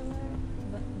consular,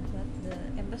 but the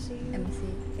embassy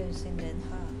is in Den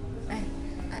Haag.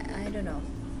 I don't know.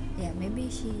 Yeah, maybe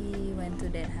she went to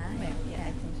Den Haag. Yeah,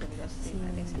 I think so because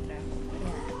I think she traveled.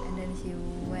 Yeah, and then she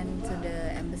went to the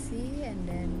embassy and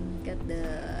then got the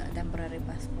temporary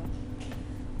passport.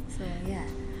 So yeah,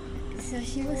 so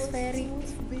she was very She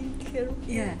was being careful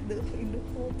Yeah. in the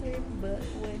whole trip, but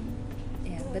when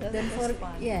yeah. But that don't was for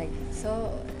fun. yeah.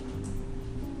 So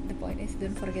the point is,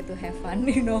 don't forget to have fun.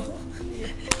 You know. Yeah,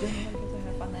 don't forget to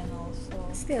have fun, and also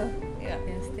Still, yeah,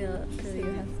 still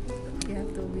you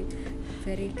have to be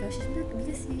very cautious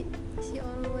because she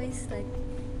always like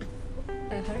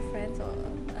her friends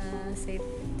said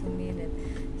to me that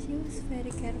she was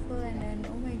very careful, and then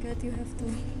oh my god, you have to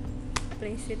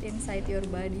place it inside your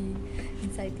body,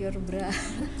 inside your bra.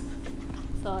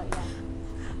 So yeah,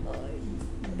 oh,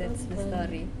 that's the fun.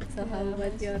 story. So how Yeah,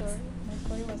 about yours? My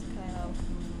story was kind of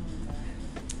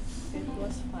it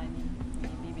was funny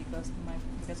maybe because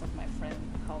of my friend,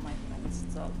 how my friends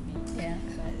told me. Yeah.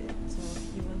 But so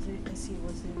she was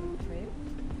in a trip,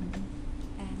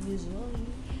 and usually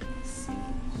she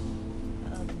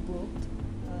booked.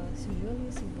 Usually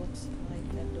she books like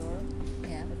a dorm,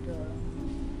 Yeah. a dorm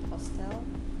hostel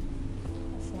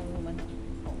for women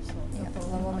also. Yeah, for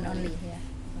for women only. Yeah.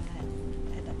 But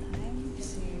at that time,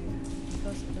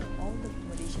 because all the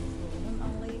accommodation for women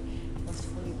only was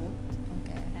fully booked,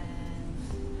 Okay.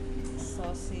 and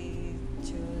so she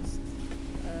chose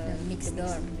The mixed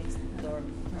dorm. Mixed dorm,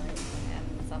 right? And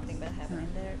something bad happened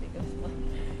there because What?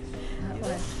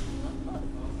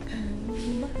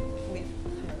 not with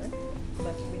her,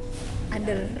 but with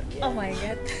Under. yeah. Oh my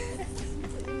god.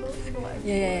 You know what I mean?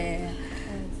 Yeah.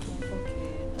 And it's like,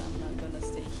 okay, I'm not gonna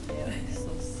stay here.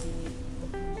 So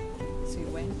she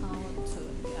went out to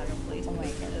the other place Oh my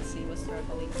because God. she was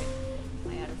traveling with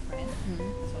my other friend.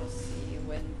 So she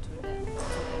went to that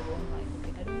room like,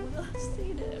 okay, I don't wanna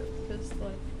stay there because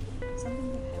like something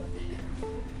that happened.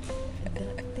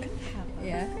 That thing happened.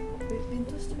 Yeah. Between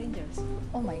two strangers.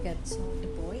 Oh my god. So the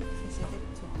boy visited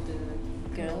to the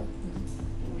Girl.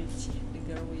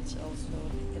 which also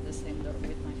at the same door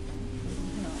with my friend.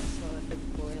 So the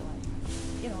boy like,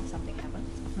 something happened.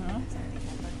 Something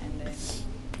happened, and then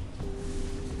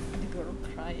the girl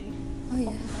crying Oh yeah.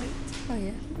 all night Oh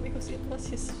yeah. because it was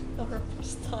her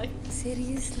first time.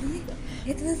 Seriously?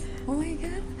 It was. Oh my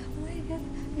god. Oh my god.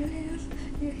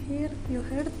 You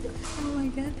heard. Oh my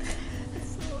god.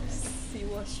 So she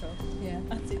was shocked. Yeah.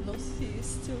 Until now she is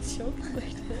still shocked by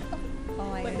that. Oh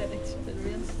my by god. that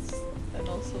experience, and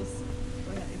also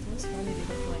it was funny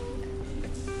because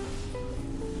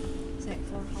like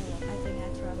for how long I think I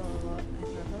travel a lot.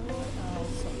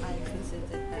 Also I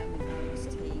visited them and I was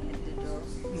staying at the door,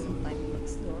 sometimes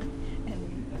next door, and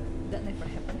that never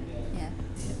happened. Yeah.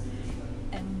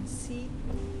 And she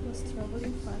was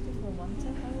traveling partly for one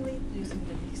time only using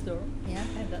the next door, Yeah.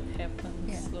 and that happened.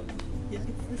 Yeah. So yeah,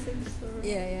 it's the same story.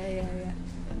 Yeah.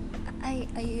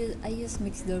 I use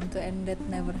mixed dorm too, and that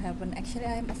never happened. Actually,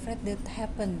 I'm afraid that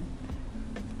happened.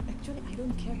 Actually, I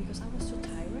don't care because I was so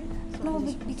tired. So No,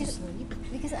 I just want to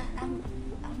because sleep.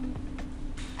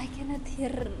 I cannot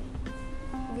hear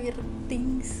weird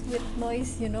things, weird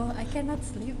noise. I cannot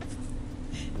sleep.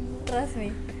 Trust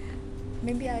me.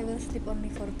 Maybe I will sleep only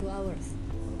for 2 hours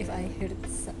if I heard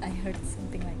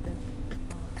something like that.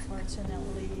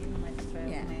 Fortunately, my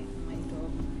Yeah. my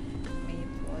dorm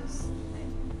mate was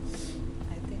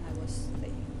I think I was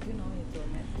staying, a dorm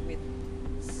mate with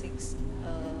 6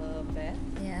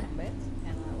 Yeah. beds,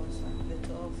 and I was the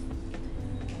 12,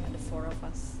 the 4 of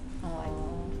us.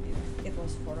 Oh. It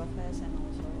was 4 of us, and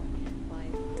also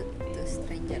like Two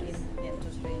strangers.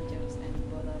 two strangers, and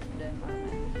both of them are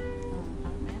men. Oh.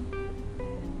 And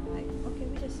like, okay,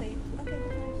 we just say okay,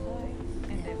 good night, bye,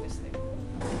 and Yeah. then we sleep.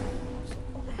 Also,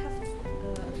 I have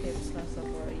tips also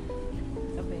for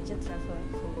a budget traveler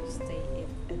who stay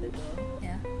at the dorm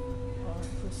Yeah. or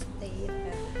who stay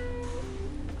at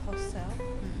hostel.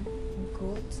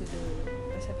 Go to the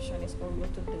receptionist or go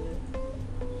to the.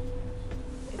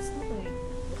 It's not like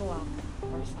club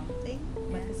or something,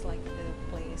 but Yeah. it's like a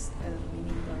place, a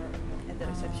mini bar at the Oh,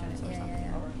 receptionist or yeah, something,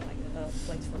 yeah. or like a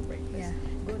place for breakfast.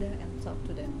 Yeah. Go there and talk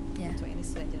to them, Yeah. to any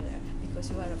stranger there, because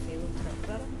you are a fellow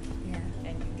traveler Yeah.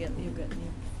 and you get new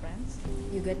friends,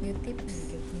 You got new you tips.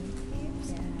 get new tips,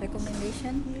 Yeah. and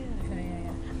Recommendation. Yeah.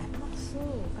 Yeah. And also,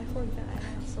 I forgot. I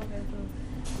also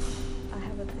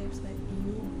have a tips that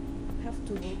you have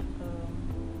to book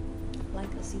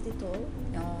like a city tour.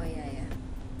 Oh yeah.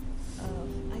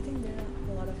 I think there are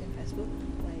a lot of in Facebook,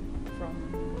 like from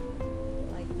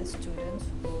like the students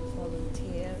who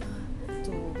volunteer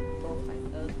to provide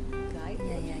a guide.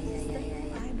 Yeah.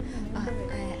 I don't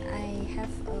remember it. I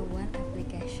have one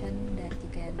application that you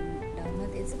can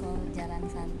download. It's called Jalan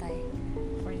Santai.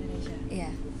 For Indonesia.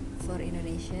 Yeah, for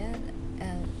Indonesia.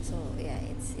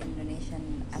 It's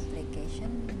Indonesian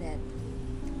application that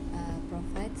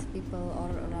provides people people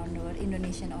all around the world,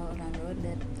 Indonesian all around the world,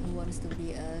 that who wants to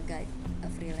be a guide, a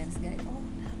freelance guide. Oh,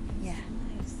 Yeah.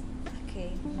 nice.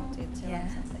 Okay, noted. Yeah.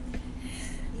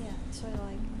 Yeah. So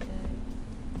like,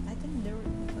 I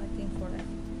think for that,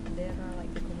 there are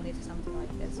like the community something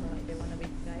like that. So like they wanna be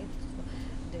guide, so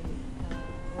they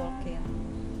walking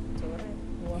tour,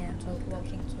 Yeah, walk tour.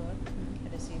 walking tour Mm.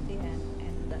 at the city,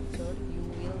 and that tour you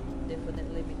will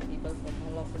definitely meet people from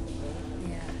all over the world.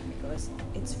 Yeah. Because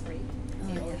it's free. Oh,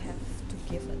 You only yeah. have to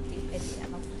give a tip at the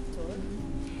end of the tour,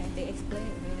 Mhm. and they explain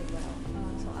it really well.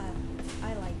 Oh. So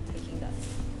I like taking that.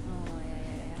 Oh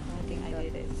yeah. I think I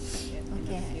did it. In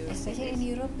a Okay, few especially in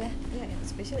cities. Europe ya. Yeah, and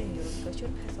especially in Europe because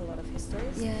Europe has a lot of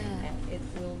histories. Yeah. And it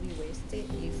will be wasted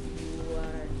if you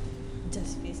are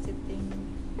just visiting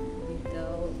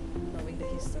without knowing the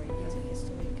history. Because the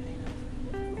history kind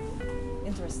of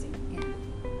interesting. Yeah.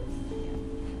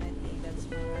 Yeah, I think that's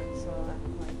my right. So I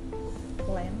like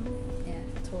plan Yeah.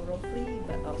 thoroughly,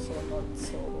 but also not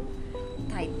so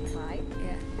Tight. tight.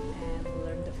 Yeah. And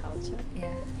learn the culture.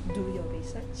 Yeah. Do your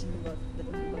research about the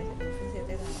people at the university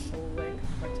and also very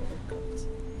comfortable coach.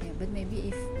 Yeah, but maybe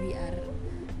if we are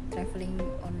traveling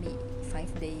only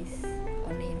 5 days,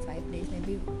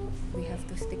 maybe we have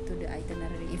to stick to the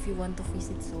itinerary if you want to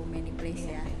visit so many places.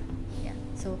 Yeah, Yeah.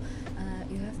 So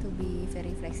you have to be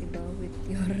very flexible with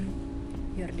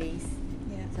your days.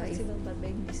 Yeah, So if- flexible but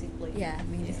being disciplined. Yeah,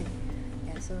 being disciplined.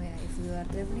 Yeah, so yeah, if you are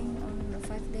traveling on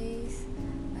 5 days,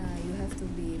 you have to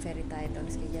be very tight on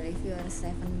schedule. If you are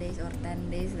 7 days or 10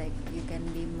 days, like you can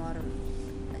be more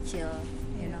chill,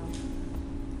 you Yeah. know,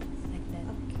 like that.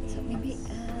 Okay, So maybe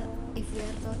so- if we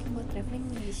are talking about traveling,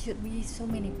 it should be so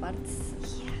many parts.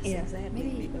 Yes, Yeah, exactly.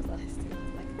 maybe- Because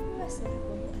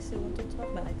I still want to talk,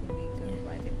 but I think we can Yeah.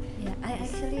 write it. Yeah, I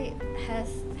actually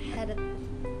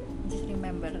just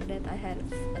remember that I had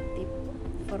a tip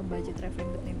for budget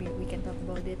traveling, but maybe we can talk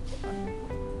about it on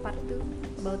part 2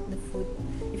 about the food.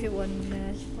 If you want,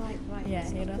 Right. Yeah,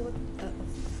 So you know.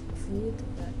 food,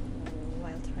 but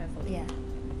while traveling. yeah,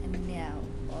 and yeah,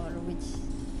 or which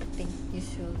thing you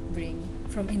should bring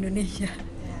from Indonesia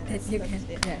that you can,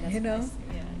 that's you know. nice.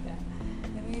 Yeah.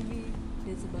 And maybe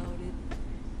that's about it.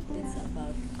 That's Yeah.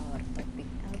 about our topic.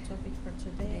 Our topic for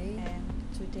today, and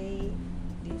today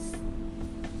this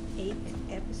 8th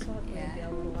episode will be Yeah.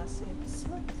 our last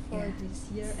episode for Yeah. this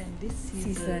year and this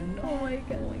Season. season. Oh my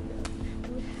god.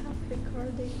 We have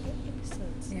recorded 8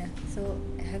 episodes. Yeah. So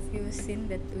have you seen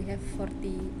that we have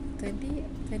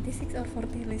 26 or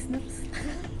 40 listeners?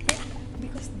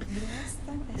 Because the last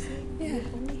time I said Yeah.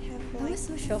 we only have I like was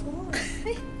so shocked. 4.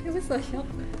 I was so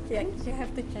shocked. Yeah, you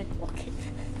have to check. Okay.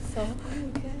 So Oh my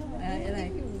god, I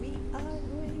like- think we are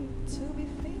going to be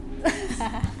famous.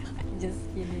 just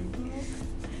kidding.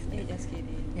 Yeah, just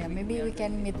kidding. Yeah, maybe we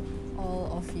can meet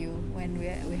all of you when we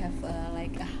have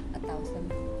like 1,000,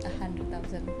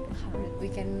 100,000. We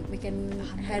can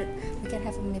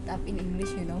have a meet up in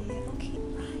English, you know. Yeah, okay,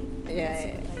 right. Yeah, That's a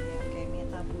yeah. good idea. Okay,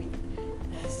 meet up with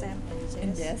Sam and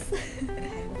And Jess. Jess. And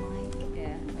have a mic.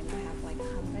 Yeah. When we have like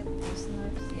 100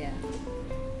 listeners. Yeah.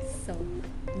 So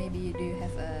maybe do you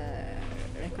have a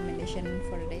recommendation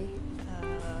for the day?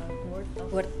 Word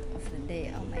of Word of the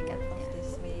day. Oh my god. of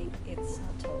this week, it's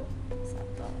subtle.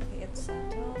 Subtle. It's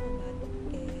subtle, but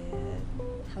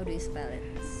How do you spell it?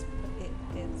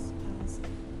 it spells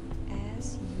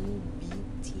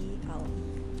SUBTLE.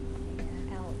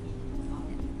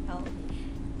 L-E.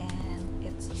 And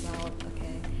it's about,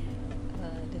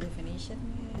 the definition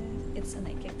is, it's an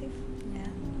adjective,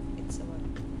 and it's about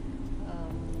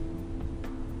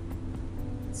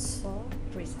so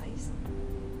precise.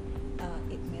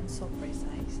 It means so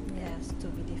precise Yeah. as to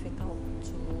be difficult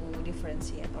to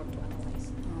differentiate or to analyze.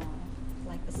 Oh.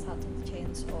 Like a subtle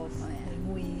change of yeah.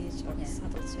 language or Yeah.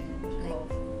 subtle change Like-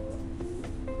 of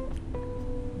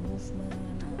movement.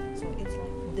 So it's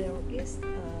like there is a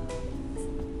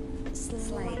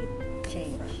Slight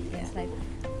change. Yeah. Slight.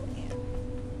 Yeah.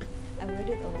 I read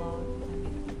it a lot.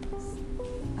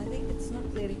 I think it's not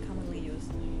very commonly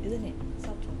used, isn't it?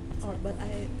 Subtle. Or but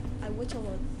I watch a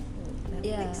lot Netflix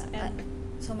Yeah. and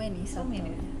So many. so subtle.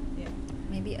 many. Yeah.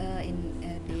 Maybe in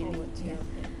daily. How about you? Yeah.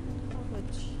 How about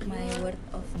you? My word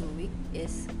of the week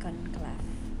is conclave,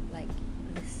 like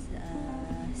this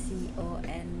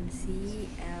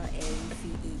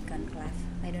CONCLAVE, conclave.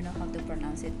 I don't know how to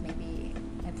pronounce it. Maybe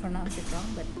I pronounce it wrong,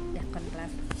 but yeah,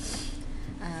 conclave.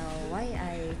 Why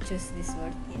I choose this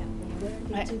word? Yeah.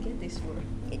 Where I- did you get this word?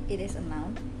 It is a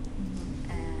noun.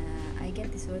 I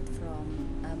get this word from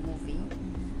a movie.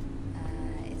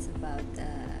 It's about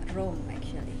Rome,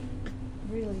 actually.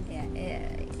 Really? Yeah,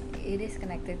 it is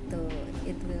connected to.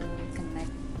 It will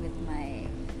connect with my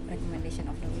recommendation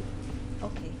of the week.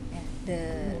 Okay. Yeah, the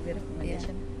Movie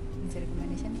recommendation. Yeah, movie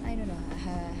recommendation. I don't know.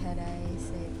 Had I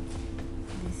said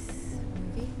this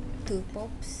movie, Two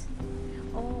Popes?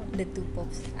 Oh, The Two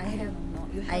Popes. I don't know.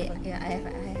 You haven't. I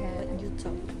have. But you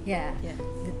talk. Yeah, Yeah.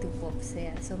 The Two Popes.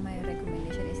 Yeah. So my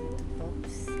recommendation is The Two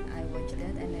Popes. I watched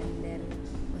that, and then there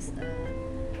was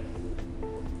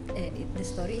the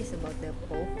story is about the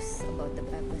popes, about the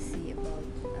papacy, about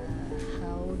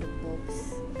how the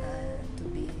popes to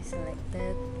be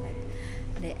selected. Like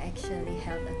they actually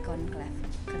held a conclave.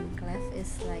 Conclave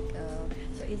is like a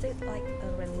So is it like a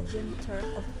religion term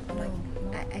of no, like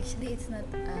no? actually it's not.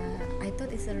 I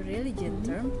thought it's a religion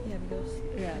term. Yeah, because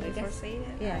Yeah, when you because- first say it,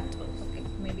 yeah. I thought okay,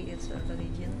 maybe it's a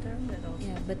religion term that also.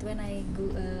 Yeah, but when I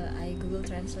Google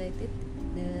translate it,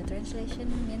 the translation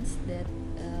means that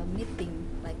meeting,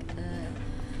 like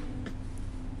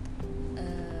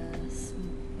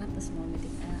not a small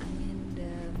meeting. I mean the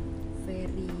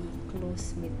very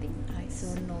close meeting. I So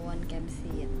see. no one can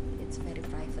see it. It's very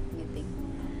private meeting.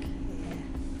 Okay. Yeah.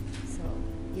 So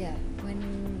yeah,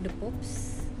 when the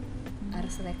popes are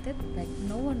selected, like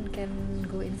no one can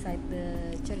go inside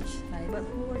the church, right? But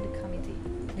who are the committee?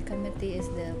 The committee is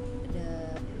the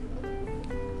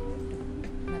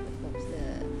not the popes,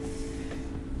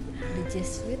 the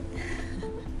Jesuit,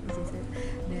 the Jesuit,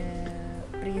 the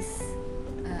priest.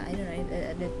 I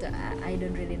don't know. I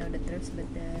don't really know the terms, but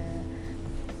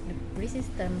the priest is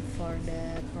term for the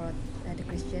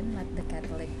Christian, not the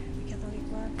Catholic. The Catholic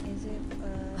one is it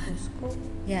uskup?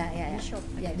 Yeah. Bishop,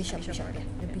 I Yeah, guess. bishop. Bishop, Yeah,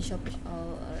 right? the Yeah. bishop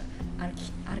all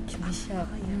archbishop.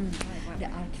 Ah, yeah. Right. The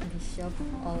archbishop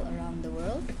all around the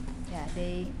world. Yeah,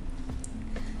 they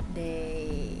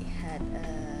had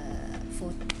a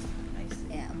vote. I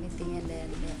see. Yeah, a meeting, and then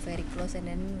they're very close. And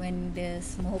then when the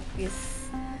smoke is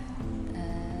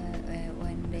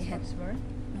when they had Smoke burn?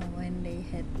 no, when they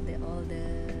had all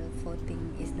the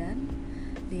voting is done,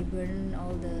 they burn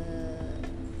all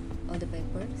the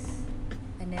papers,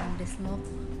 and then the smoke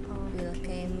will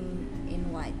Okay. came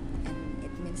in white, and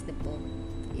it means the pope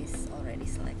is already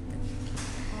selected,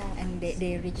 Oh, and I see.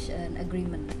 they reach an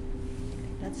agreement.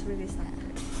 That's really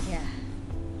sacred. Yeah.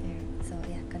 Yeah. So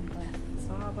yeah, conclave.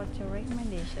 So how about your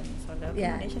recommendation? So the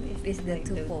Yeah, recommendation is the like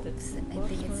Two Popes, and I Popes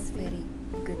think it's movie. very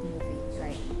good movie.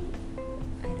 Like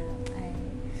I don't know,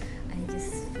 I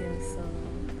just feel so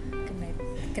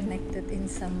connected in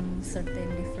some certain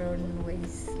different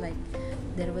ways. Like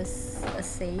there was a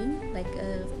saying, like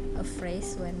a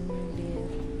phrase when the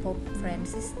Pope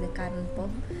Francis, the current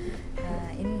Pope,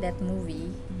 in that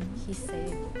movie, he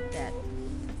said that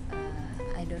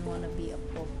I don't want to be a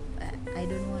Pope. I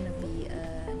don't want to be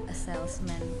a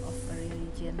salesman of a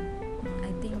religion.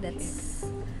 I think Okay.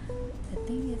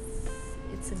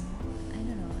 it's a I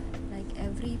don't know, like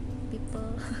every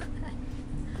people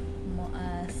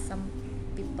some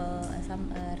people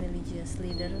some religious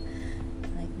leader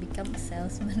like become a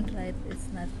salesman right. It's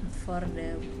not for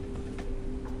the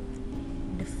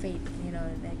faith,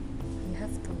 like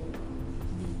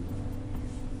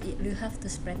you have to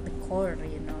spread the core,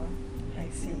 I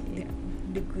see. the, Yeah.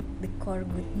 the core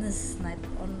goodness, not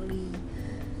only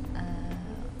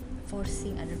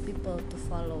forcing other people to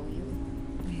follow you.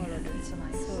 Yeah, that's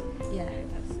nice. So yeah,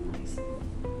 That's nice.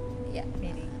 yeah,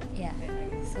 Meaning. yeah. Very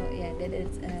nice. So yeah, that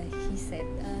is he said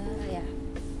yeah,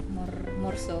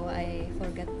 more so I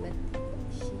forgot, but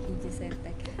he just said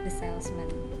like the salesman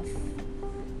of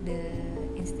the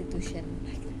institution.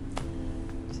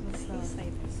 So he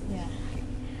said this. Yeah. Okay.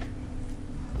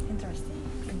 Interesting.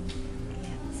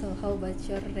 Yeah. So how about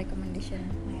your recommendation?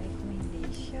 My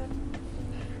recommendation,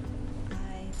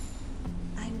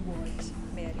 I watched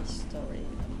Mary's Story.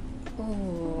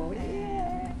 Oh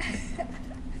yeah.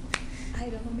 I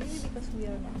don't know, maybe because we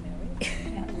are not married.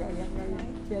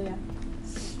 Yeah.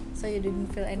 So you didn't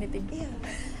feel anything? Yeah,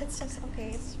 it's just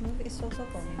okay. It's movie is also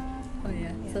for me. Oh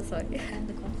yeah. So sorry. And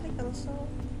the conflict also,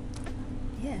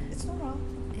 Yeah. it's normal.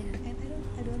 Yeah. And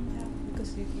I don't have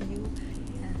because you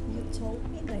Yeah. told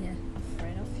me like Yeah. a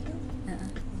friend of you Uh-uh.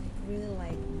 like really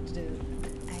like the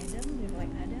Adam. You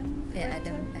like Adam? Yeah,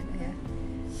 character? Adam. Yeah.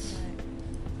 Like,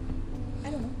 I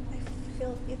don't know. I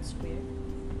feel it's weird.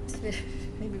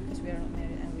 Maybe because we are not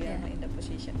married and we are Yeah. not in the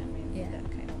position. I mean, Yeah. that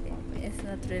kind of conflict. It's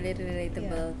not really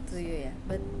relatable to you, yeah.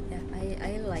 But yeah,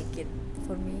 I like it.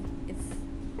 For me, it's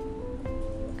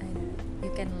I don't know,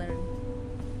 you can learn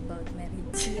about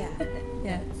marriage. Yeah,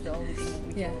 Yeah. That's the only thing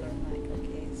we Yeah. can learn. Like,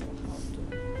 okay, so how to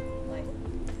like.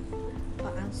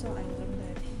 But also, I learned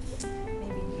that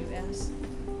maybe in US,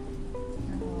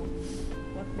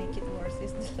 what make it worse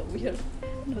is that we are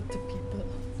not the people.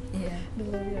 Yeah. The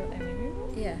Warrior Emmy.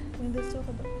 Yeah. When they talk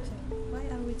about, so why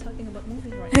are we talking about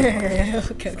movies right now?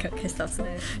 Okay, stop.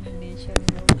 There's Indonesian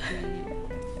movie.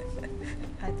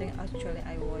 I think actually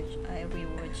I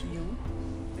rewatch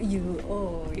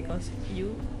You, because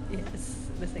you is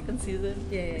the second season.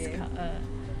 Yeah.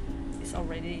 It's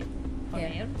already on Yeah,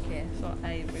 air. yeah. So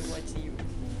I rewatch you.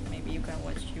 Maybe you can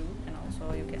watch you, and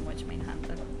also you can watch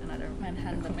Mindhunter. Another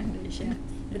Manhunter. recommendation.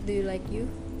 But do you like You?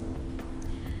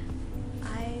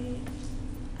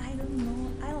 I don't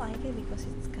know. I like it because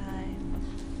it's kind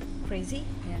of crazy.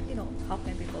 Yeah. You know, how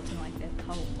can people think like that?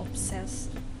 How obsessed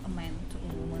a man to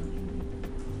a woman.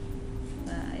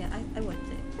 Yeah, I watched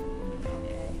it.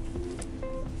 Okay.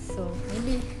 So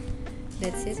maybe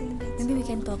that's it. I think that's Maybe we all.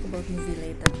 can talk about movie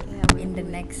later Yeah, we in the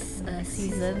will. next Next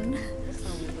season. So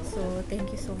we will. So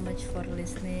thank you so much for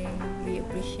listening. We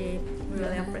appreciate. we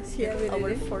really appreciate we our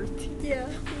really- 40. Yeah.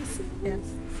 Yeah.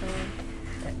 So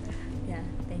yeah,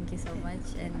 thank you so much,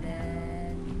 and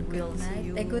then We'll good see night.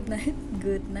 you. Good night.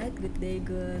 Good night. Good day.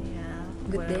 Good. Yeah.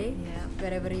 Good day. Yeah.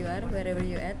 Wherever you are, wherever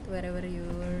you at, wherever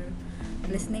you're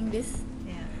listening this.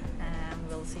 Yeah. And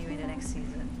we'll see you in the next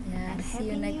season. Yeah. And See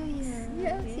you Happy next. New Year.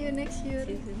 Yeah. See you next year.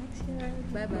 See you next year.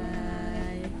 Bye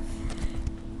bye.